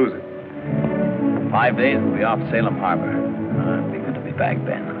 Let's not lose it. 5 days, we'll be off Salem Harbor. It'll be good to be back,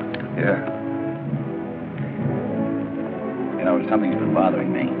 Ben. Yeah. You know, something's been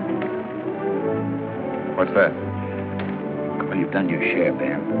bothering me. What's that? Well, you've done your share,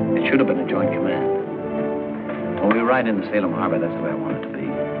 Ben. It should have been a joint command. When we ride into Salem Harbor, that's the way I want it to be.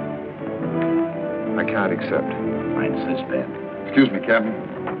 I can't accept. I insist, Ben. Excuse me, Captain.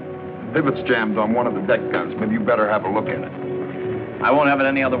 Pivot's jammed on one of the deck guns. Maybe you better have a look at it. I won't have it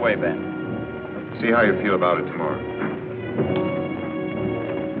any other way, Ben. See how you feel about it tomorrow.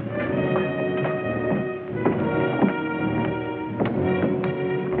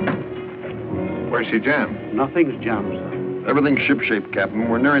 Where's she jammed? Nothing's jammed, sir. Everything's shipshape, Captain.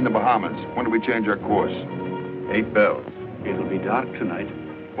 We're nearing the Bahamas. When do we change our course? 8 bells. It'll be dark tonight.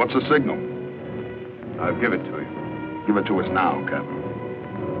 What's the signal? I'll give it to you. Give it to us now, Captain.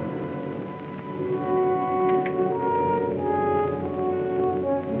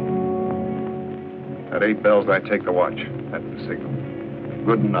 At 8 bells, I take the watch. That's the signal.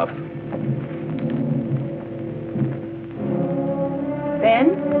 Good enough.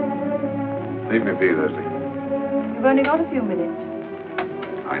 Ben, Leave me be, Leslie. you've only got a few minutes.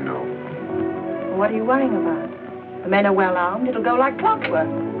 I know. What are you worrying about? The men are well armed. It'll go like clockwork.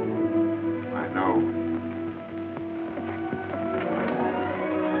 I know.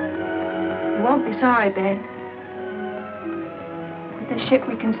 You won't be sorry, Ben. With this ship,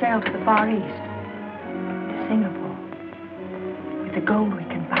 we can sail to the Far East, to Singapore. With the gold, we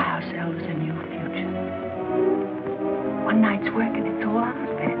can buy ourselves a new future. One night's work and it's all ours,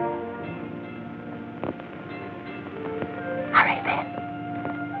 Ben. Hurry, Ben.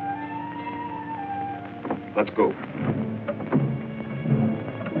 Let's go.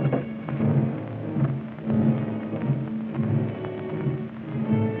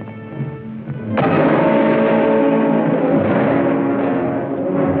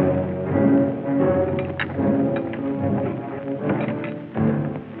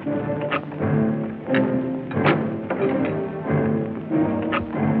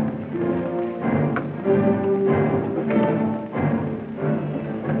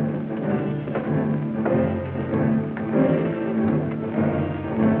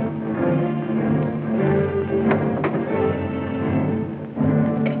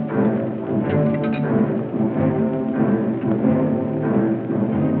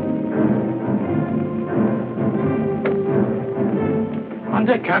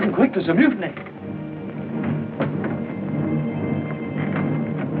 Captain, quick, there's a mutiny.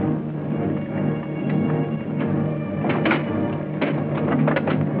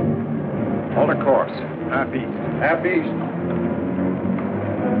 Hold a course. Half east. Half east.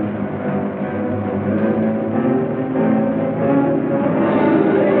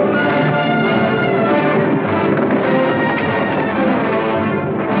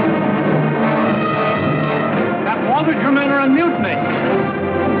 Captain Walters, your men are in mutiny.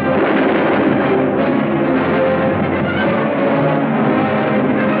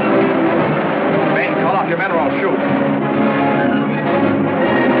 Your men or I'll shoot.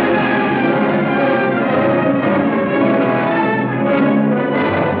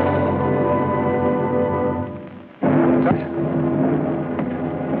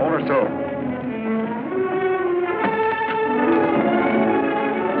 Hold her so.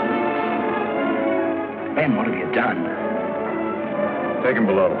 Ben, what have you done? Take him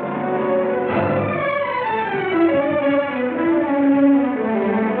below.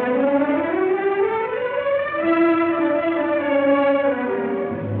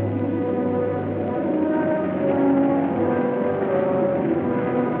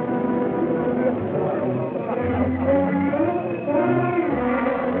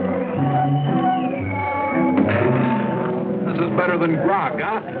 Than grog,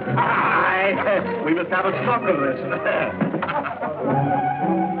 huh? Aye, we must have a stock of this.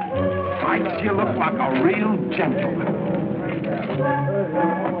 Fikes, you look like a real gentleman.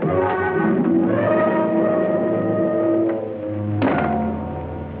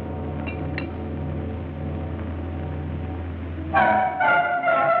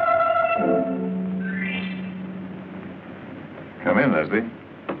 Come in, Leslie.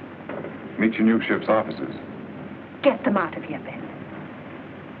 Meet your new ship's officers. Get them out of here, Ben.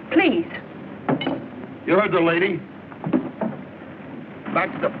 Please. You heard the lady?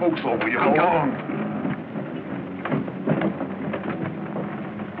 Back to the forecastle, will you go on?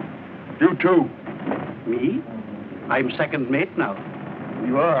 You too. Me? I'm second mate now.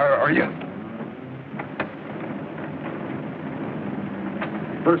 You are you?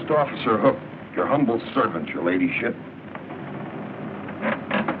 First Officer Hook, your humble servant, your ladyship.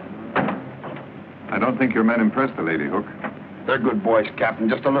 I don't think your men impressed the lady, Hook. They're good boys, Captain.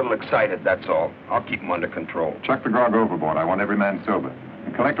 Just a little excited, that's all. I'll keep them under control. Chuck the grog overboard. I want every man sober.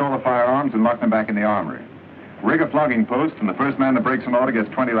 And collect all the firearms and lock them back in the armory. Rig a flogging post, and the first man that breaks an order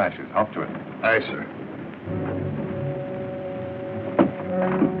gets 20 lashes. Up to it. Aye, sir.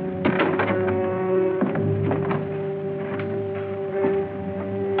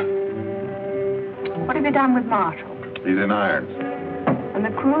 What have you done with Marshall? He's in irons. And the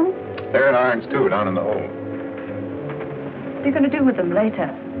crew? They're in irons, too, down in the hole. What are you going to do with them later?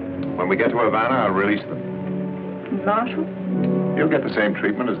 When we get to Havana, I'll release them. Marshall? You'll get the same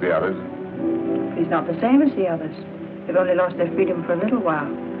treatment as the others. He's not the same as the others. They've only lost their freedom for a little while.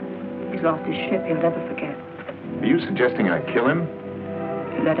 He's lost his ship he'll never forget. Are you suggesting I kill him?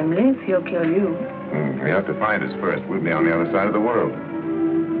 If you let him live, he'll kill you. We have to find us first. We'll be on the other side of the world.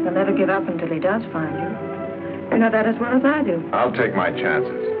 He'll never give up until he does find you. You know that as well as I do. I'll take my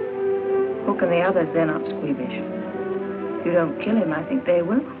chances. Hook and the others, they're not squeamish. If you don't kill him, I think they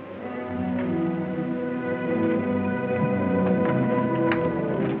will.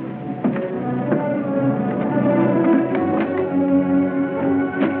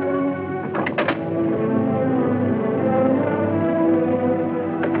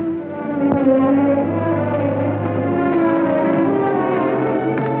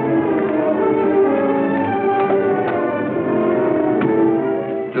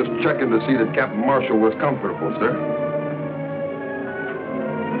 checking to see that Captain Marshall was comfortable, sir.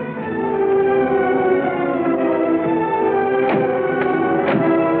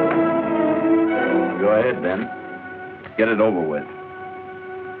 Go ahead, Ben. Get it over with.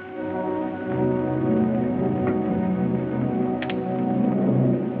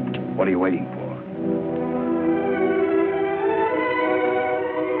 What are you waiting for?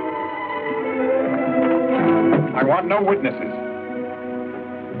 I want no witnesses.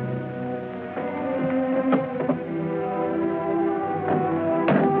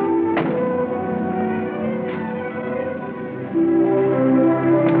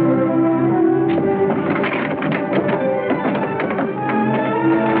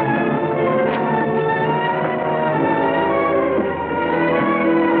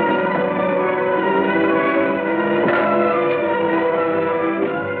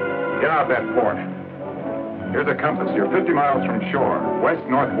 Here's a compass. You're 50 miles from shore,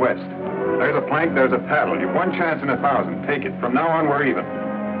 west-northwest. There's a plank, there's a paddle. You've one chance in 1,000. Take it. From now on, we're even.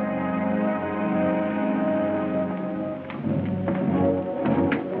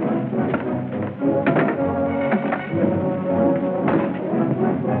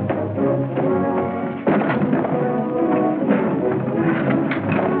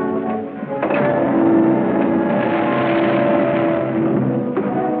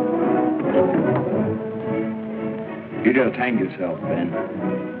 You just hang yourself, Ben.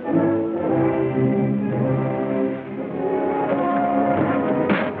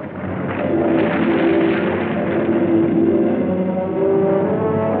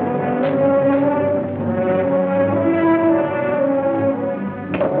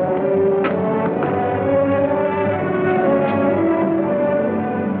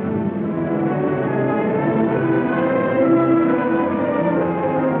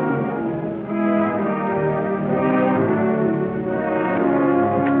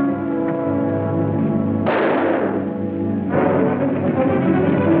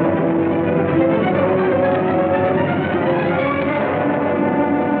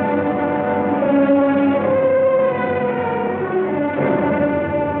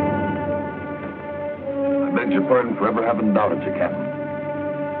 For ever having doubted you, Captain.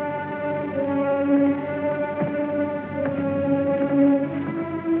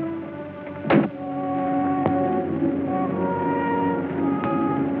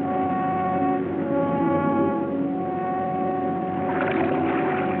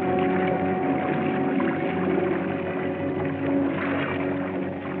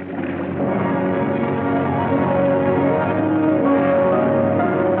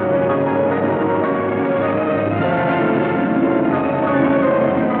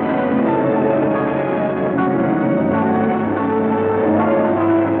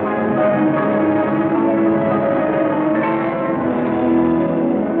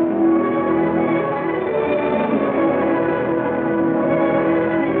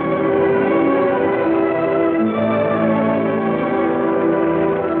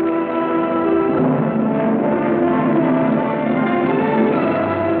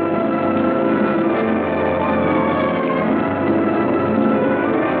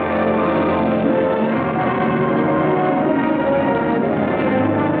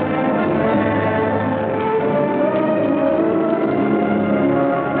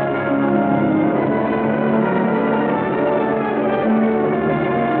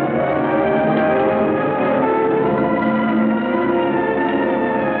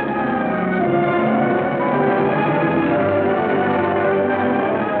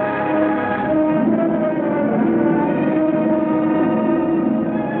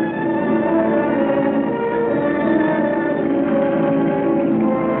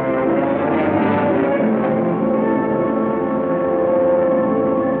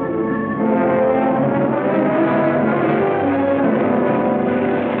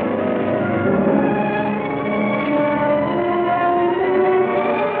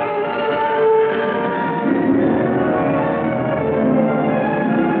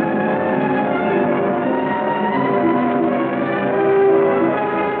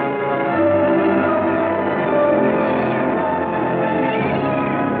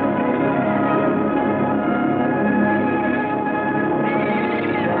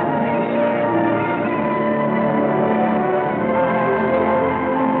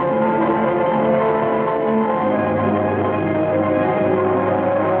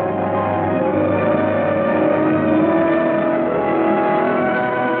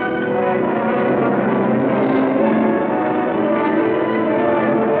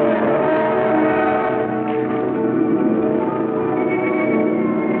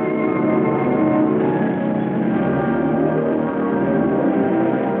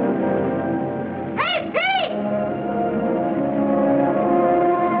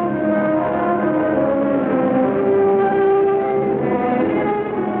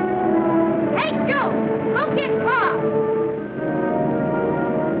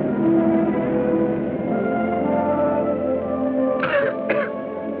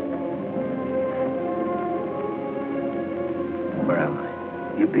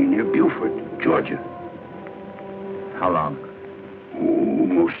 You've been near Beaufort, Georgia. How long? Oh,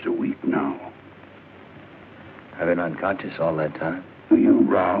 most a week now. I've been unconscious all that time. You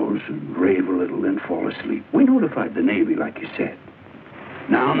rouse and rave a little, then fall asleep. We notified the Navy, like you said.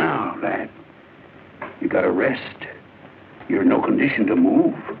 Now, lad. You gotta rest. You're in no condition to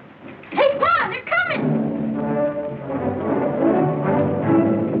move. Hey, Pa, they're coming!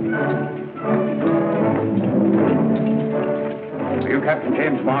 Are you Captain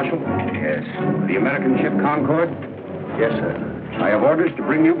James Marshall? Yes. The American ship Concord? Yes, sir. I have orders to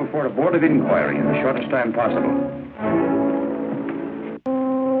bring you before a board of inquiry in the shortest time possible.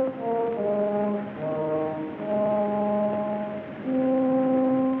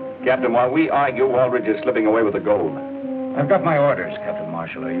 Captain, while we argue, Waldridge is slipping away with the gold. I've got my orders, Captain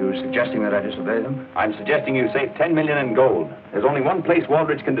Marshall. Are you suggesting that I disobey them? I'm suggesting you save $10 million in gold. There's only one place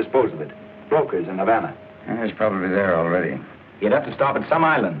Waldridge can dispose of it. Brokers in Havana. He's probably there already. He'd have to stop at some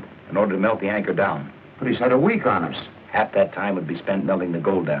island in order to melt the anchor down. But he's had a week on us. Half that time would be spent melting the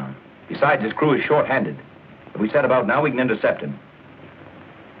gold down. Besides, his crew is short-handed. If we set about now, we can intercept him.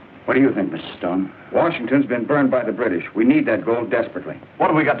 What do you think, Mr. Stone? Washington's been burned by the British. We need that gold desperately. What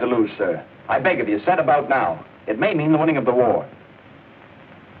have we got to lose, sir? I beg of you, set about now. It may mean the winning of the war.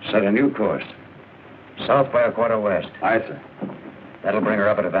 Set a new course. South by a quarter west. Aye, sir. That'll bring her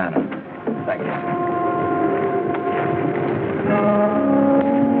up at Havana. Thank you.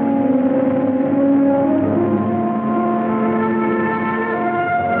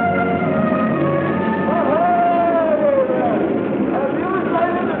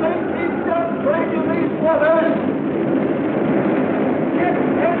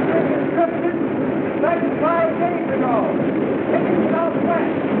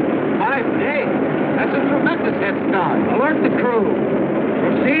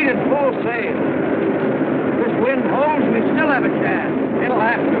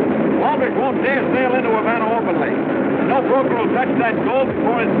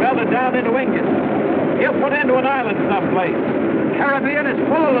 Caribbean is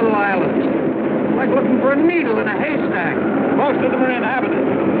full of little islands. Like looking for a needle in a haystack. Most of them are inhabited.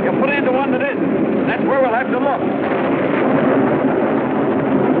 You put into one that isn't. That's where we'll have to look.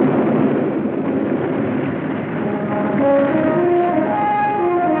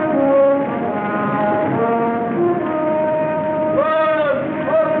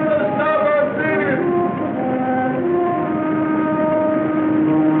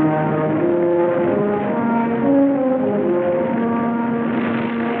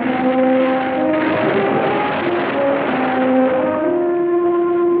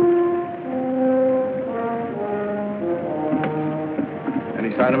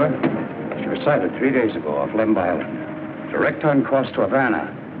 Sighted 3 days ago off Lemb Island. Direct on course to Havana.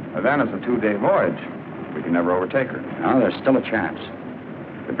 Havana's a 2-day voyage. We can never overtake her. No, there's still a chance.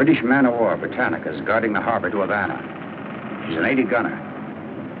 The British man-of-war, Patric, is guarding the harbor to Havana. She's an 80-gunner.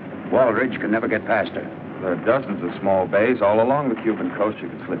 Waldridge can never get past her. There are dozens of small bays all along the Cuban coast you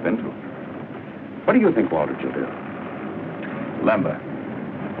could slip into. What do you think Waldridge will do? Lemba.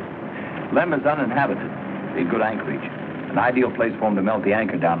 Lemba's uninhabited. Be a good anchorage. An ideal place for him to melt the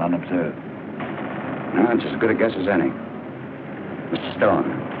anchor down unobserved. No, it's as good a guess as any. Mr. Stone,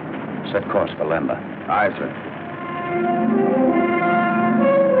 set course for Lemba. Aye, sir.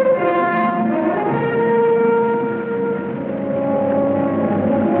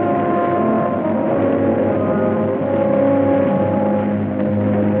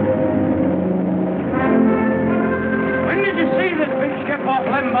 When did you see this big ship off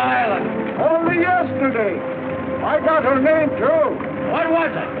Lemba Island? Only yesterday. I got her name, too. What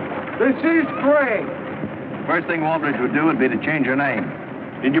was it? The Sea Spray. First thing Waldridge would do would be to change her name.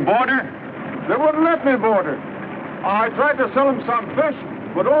 Did you board her? They wouldn't let me board her. I tried to sell them some fish,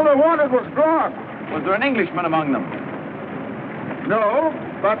 but all they wanted was grog. Was there an Englishman among them? No,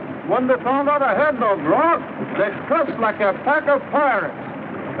 but when they found out I had no grog, they cussed like a pack of pirates.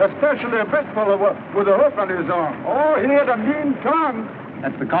 Especially a big fellow with a hook on his arm. Oh, he had a mean tongue.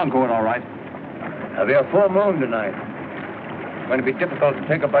 That's the Concord, all right. There'll be a full moon tonight. It's going to be difficult to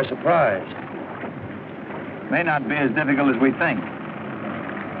take her by surprise. May not be as difficult as we think.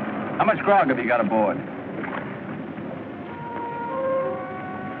 How much grog have you got aboard?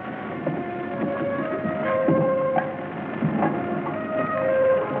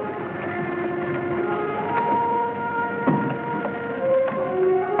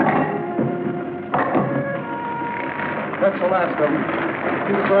 That's the last of them.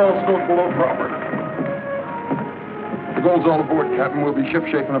 Keep us all stowed below proper. The gold's all aboard, Captain. We'll be ship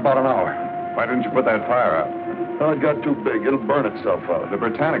shape in about an hour. Why didn't you put that fire out? Oh, it got too big. It'll burn itself out. The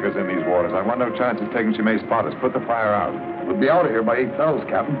Britannica's in these waters. I want no chance of taking she may spot us. Put the fire out. We'll be out of here by 8 bells,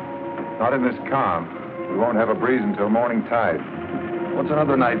 Captain. Not in this calm. We won't have a breeze until morning tide. What's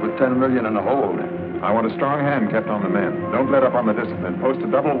another night with 10 million in the hold? I want a strong hand kept on the men. Don't let up on the discipline. Post a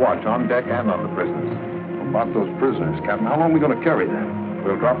double watch on deck and on the prisoners. About those prisoners, Captain, how long are we going to carry them?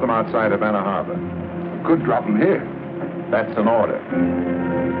 We'll drop them outside Havana Harbor. We could drop them here. That's an order.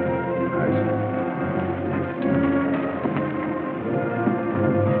 I see.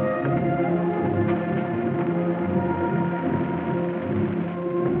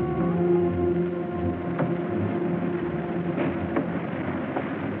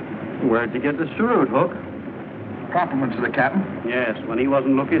 Where'd you get the cheroot, Hook? Compliments to the captain. Yes, when he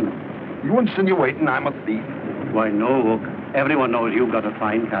wasn't looking. You insinuating I'm a thief? Why, no, Hook. Everyone knows you've got a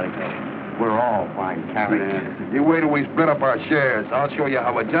fine character. We're all fine characters. Yeah. You wait till we split up our shares. I'll show you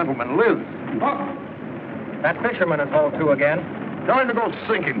how a gentleman lives. That fisherman is hauled to again. Tell him to go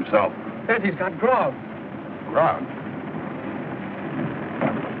sink himself. Says he's got grog. Grog.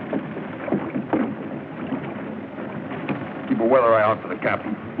 Keep a weather eye out for the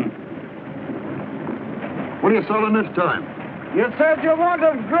captain. What are you selling this time? You said you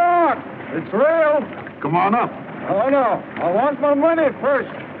wanted grog. It's real. Come on up. Oh, no. I want my money first.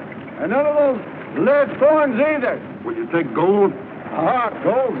 And none of those lead coins either. Will you take gold? Ah,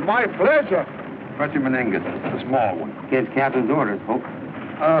 gold's my pleasure. Fetch him an ingot, a small one. Against Captain's orders, Hook.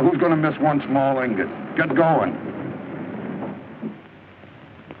 Who's going to miss one small ingot? Get going.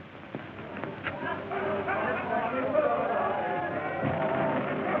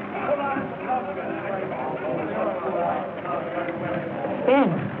 Ben,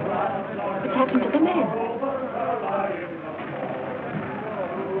 what's happened to the men?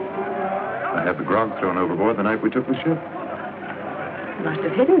 I had the grog thrown overboard the night we took the ship. Must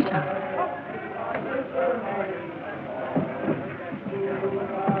have hidden some.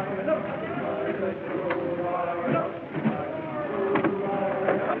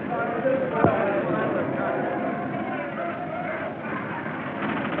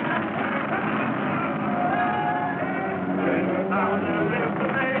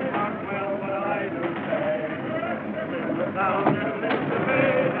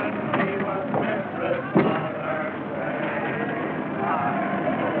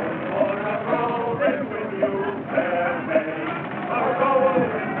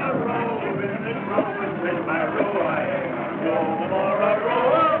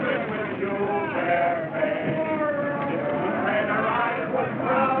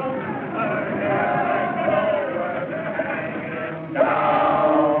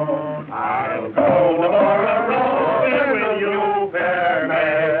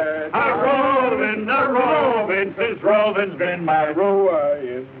 Sullivan's been my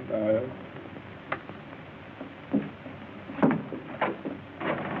ruin.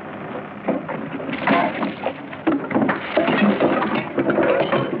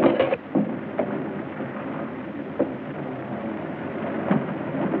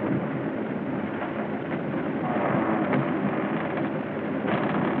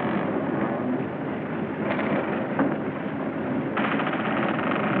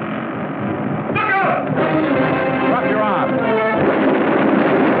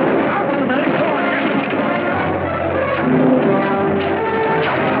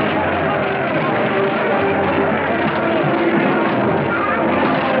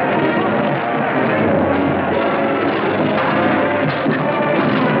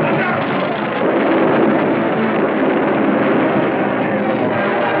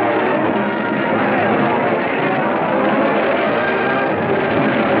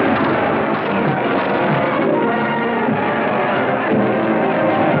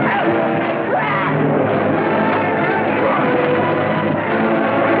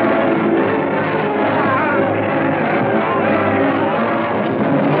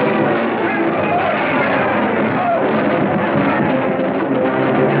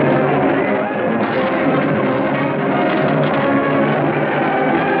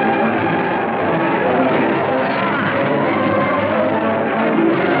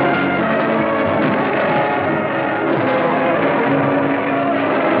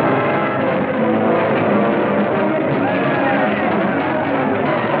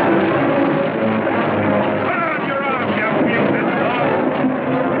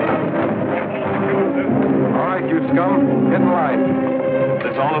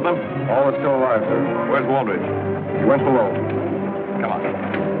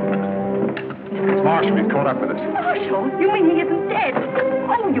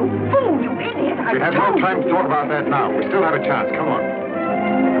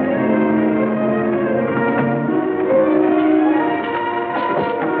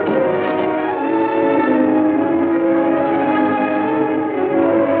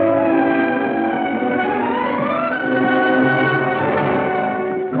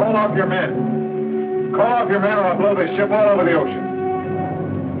 off your men. Call off your men or I'll blow this ship all over the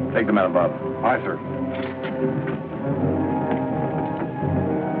ocean. Take the men above. Aye, sir.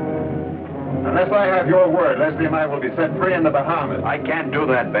 Unless I have your word, Leslie and I will be set free in the Bahamas. I can't do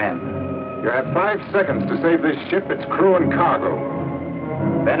that, Ben. You have 5 seconds to save this ship, its crew and cargo.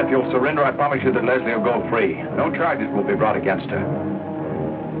 Ben, if you'll surrender, I promise you that Leslie will go free. No charges will be brought against her.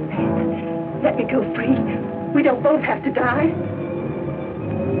 Let me go free. We don't both have to die.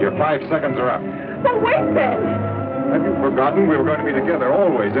 Your 5 seconds are up. Well, wait then. Have you forgotten we were going to be together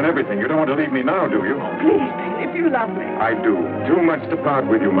always in everything? You don't want to leave me now, do you? Please, Ben, if you love me. I do. Too much to part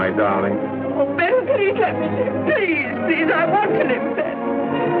with you, my darling. Oh, Ben, please let me live. Please, please, I want to live, Ben.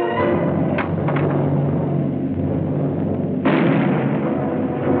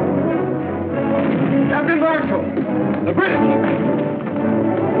 Captain Marshall! The British!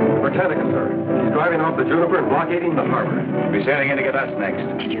 Britannica, sir. She's driving off the Juniper and blockading the harbor. We'll be sailing in to get us next.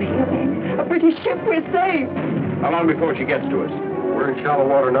 Did you hear, Ben? A British ship, we're saved. How long before she gets to us? We're in shallow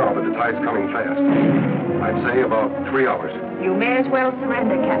water now, but the tide's coming fast. I'd say about 3 hours. You may as well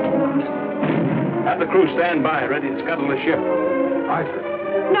surrender, Captain Marshall. Have the crew stand by, ready to scuttle the ship. Aye,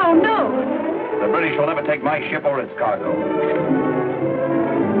 sir. No, no. The British will never take my ship or its cargo.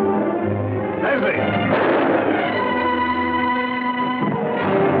 Leslie!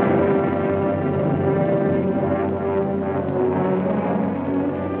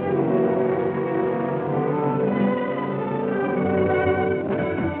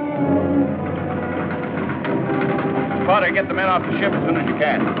 Potter, get the men off the ship as soon as you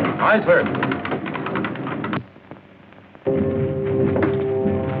can. Aye, sir.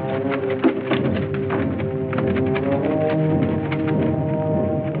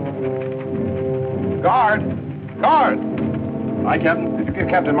 Guard! Guard! Aye, Captain. Did you give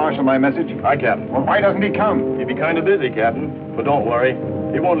Captain Marshall my message? Aye, Captain. Well, why doesn't he come? He'd be kind of busy, Captain. But don't worry.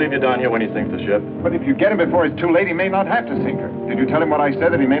 He won't leave you down here when he sinks the ship. But if you get him before it's too late, he may not have to sink her. Did you tell him what I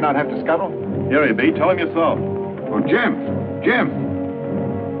said, that he may not have to scuttle? Here he be. Tell him yourself. Oh, Jim! Jim!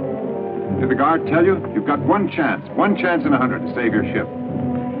 Did the guard tell you? You've got one chance in 100 to save your ship.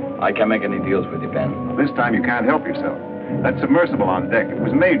 I can't make any deals with you, Ben. This time you can't help yourself. That submersible on deck, it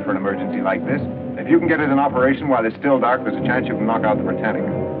was made for an emergency like this. If you can get it in operation while it's still dark, there's a chance you can knock out the Britannica.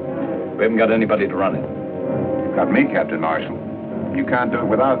 We haven't got anybody to run it. You've got me, Captain Marshall. You can't do it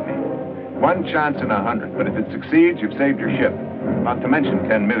without me. One chance in 100, but if it succeeds, you've saved your ship. Not to mention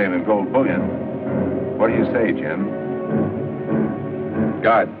 10 million in gold bullion. What do you say, Jim?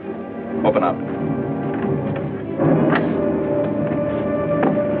 Guard, open up.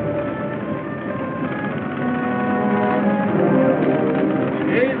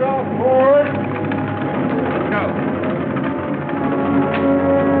 He's off board. No.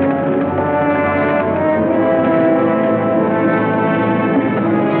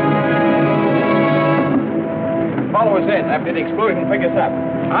 Follow us in. After the explosion, pick us up.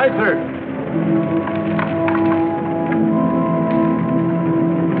 Aye, sir.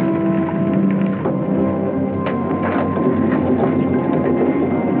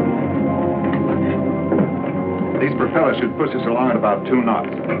 These propellers should push us along at about 2 knots.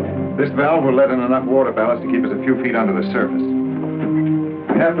 This valve will let in enough water ballast to keep us a few feet under the surface.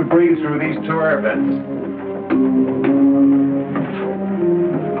 We have to breathe through these 2 air vents.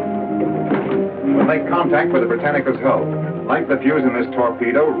 We'll make contact with the Britannica's hull. Light the fuse in this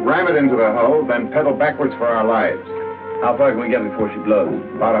torpedo, ram it into the hull, then pedal backwards for our lives. How far can we get before she blows?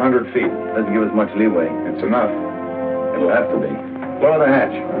 About 100 feet. Doesn't give us much leeway. It's enough. It'll have to be. Lower the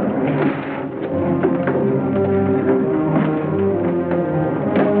hatch.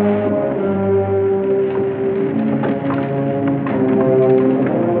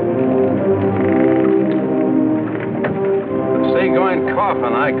 Seagoing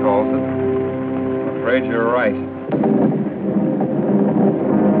coffin, I calls it. I'm afraid you're right.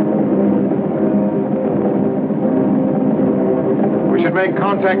 We should make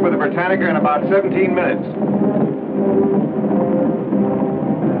contact with the Britannica in about 17 minutes.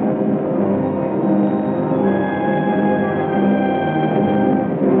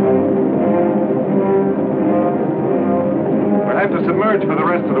 We'll have to submerge for the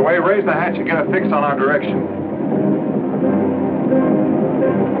rest of the way. Raise the hatch and get a fix on our direction.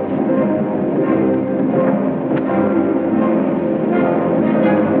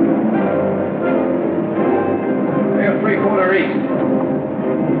 They're 3/4 east.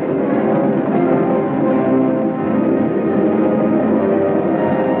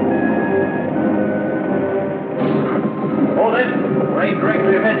 Hold it. We're aimed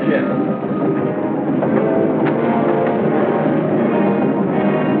directly ahead, Jim.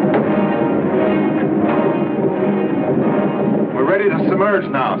 We're ready to submerge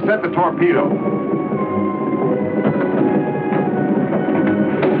submerged now. Set the torpedo.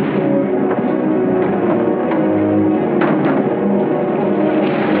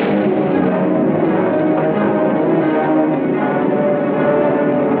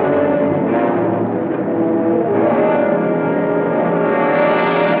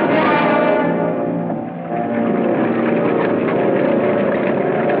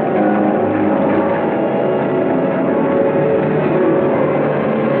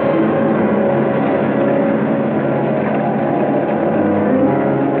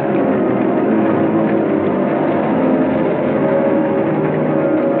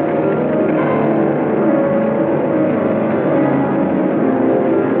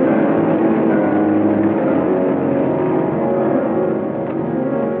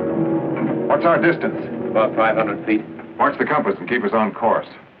 What's our distance? About 500 feet. March the compass and keep us on course.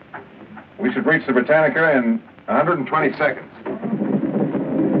 We should reach the Britannica in 120 seconds.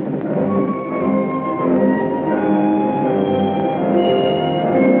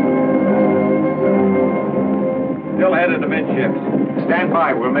 Still headed amidships. Stand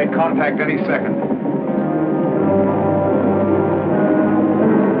by. We'll make contact any second.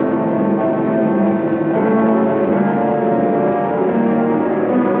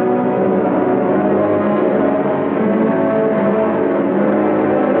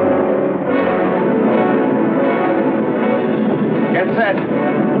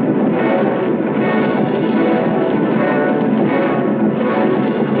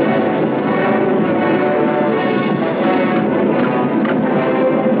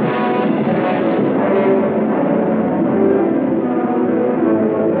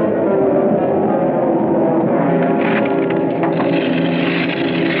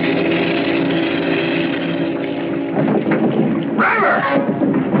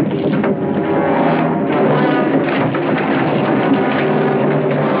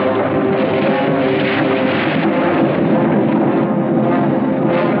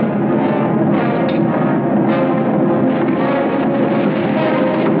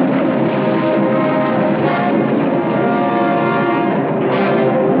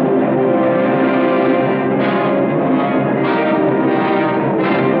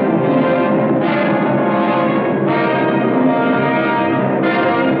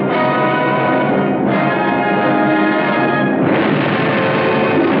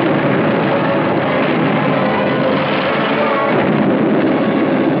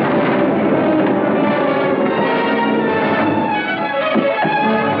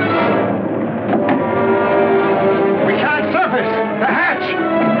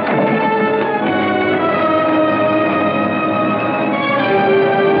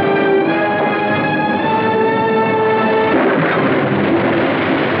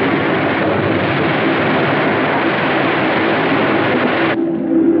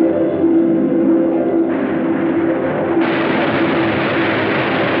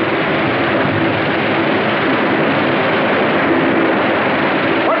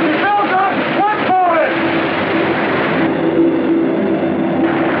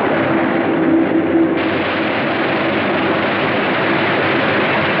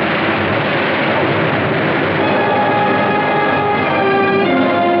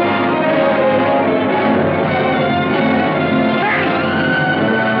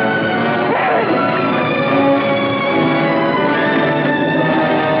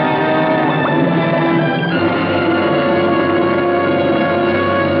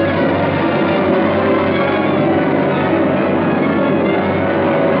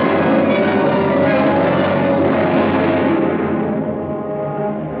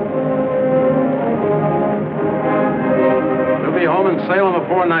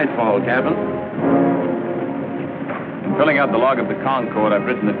 Nightfall, Captain. In filling out the log of the Concord, I've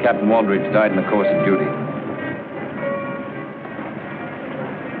written that Captain Waldridge died in the course of duty.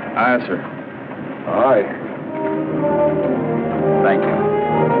 Aye, sir. Thank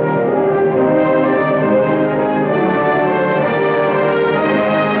you.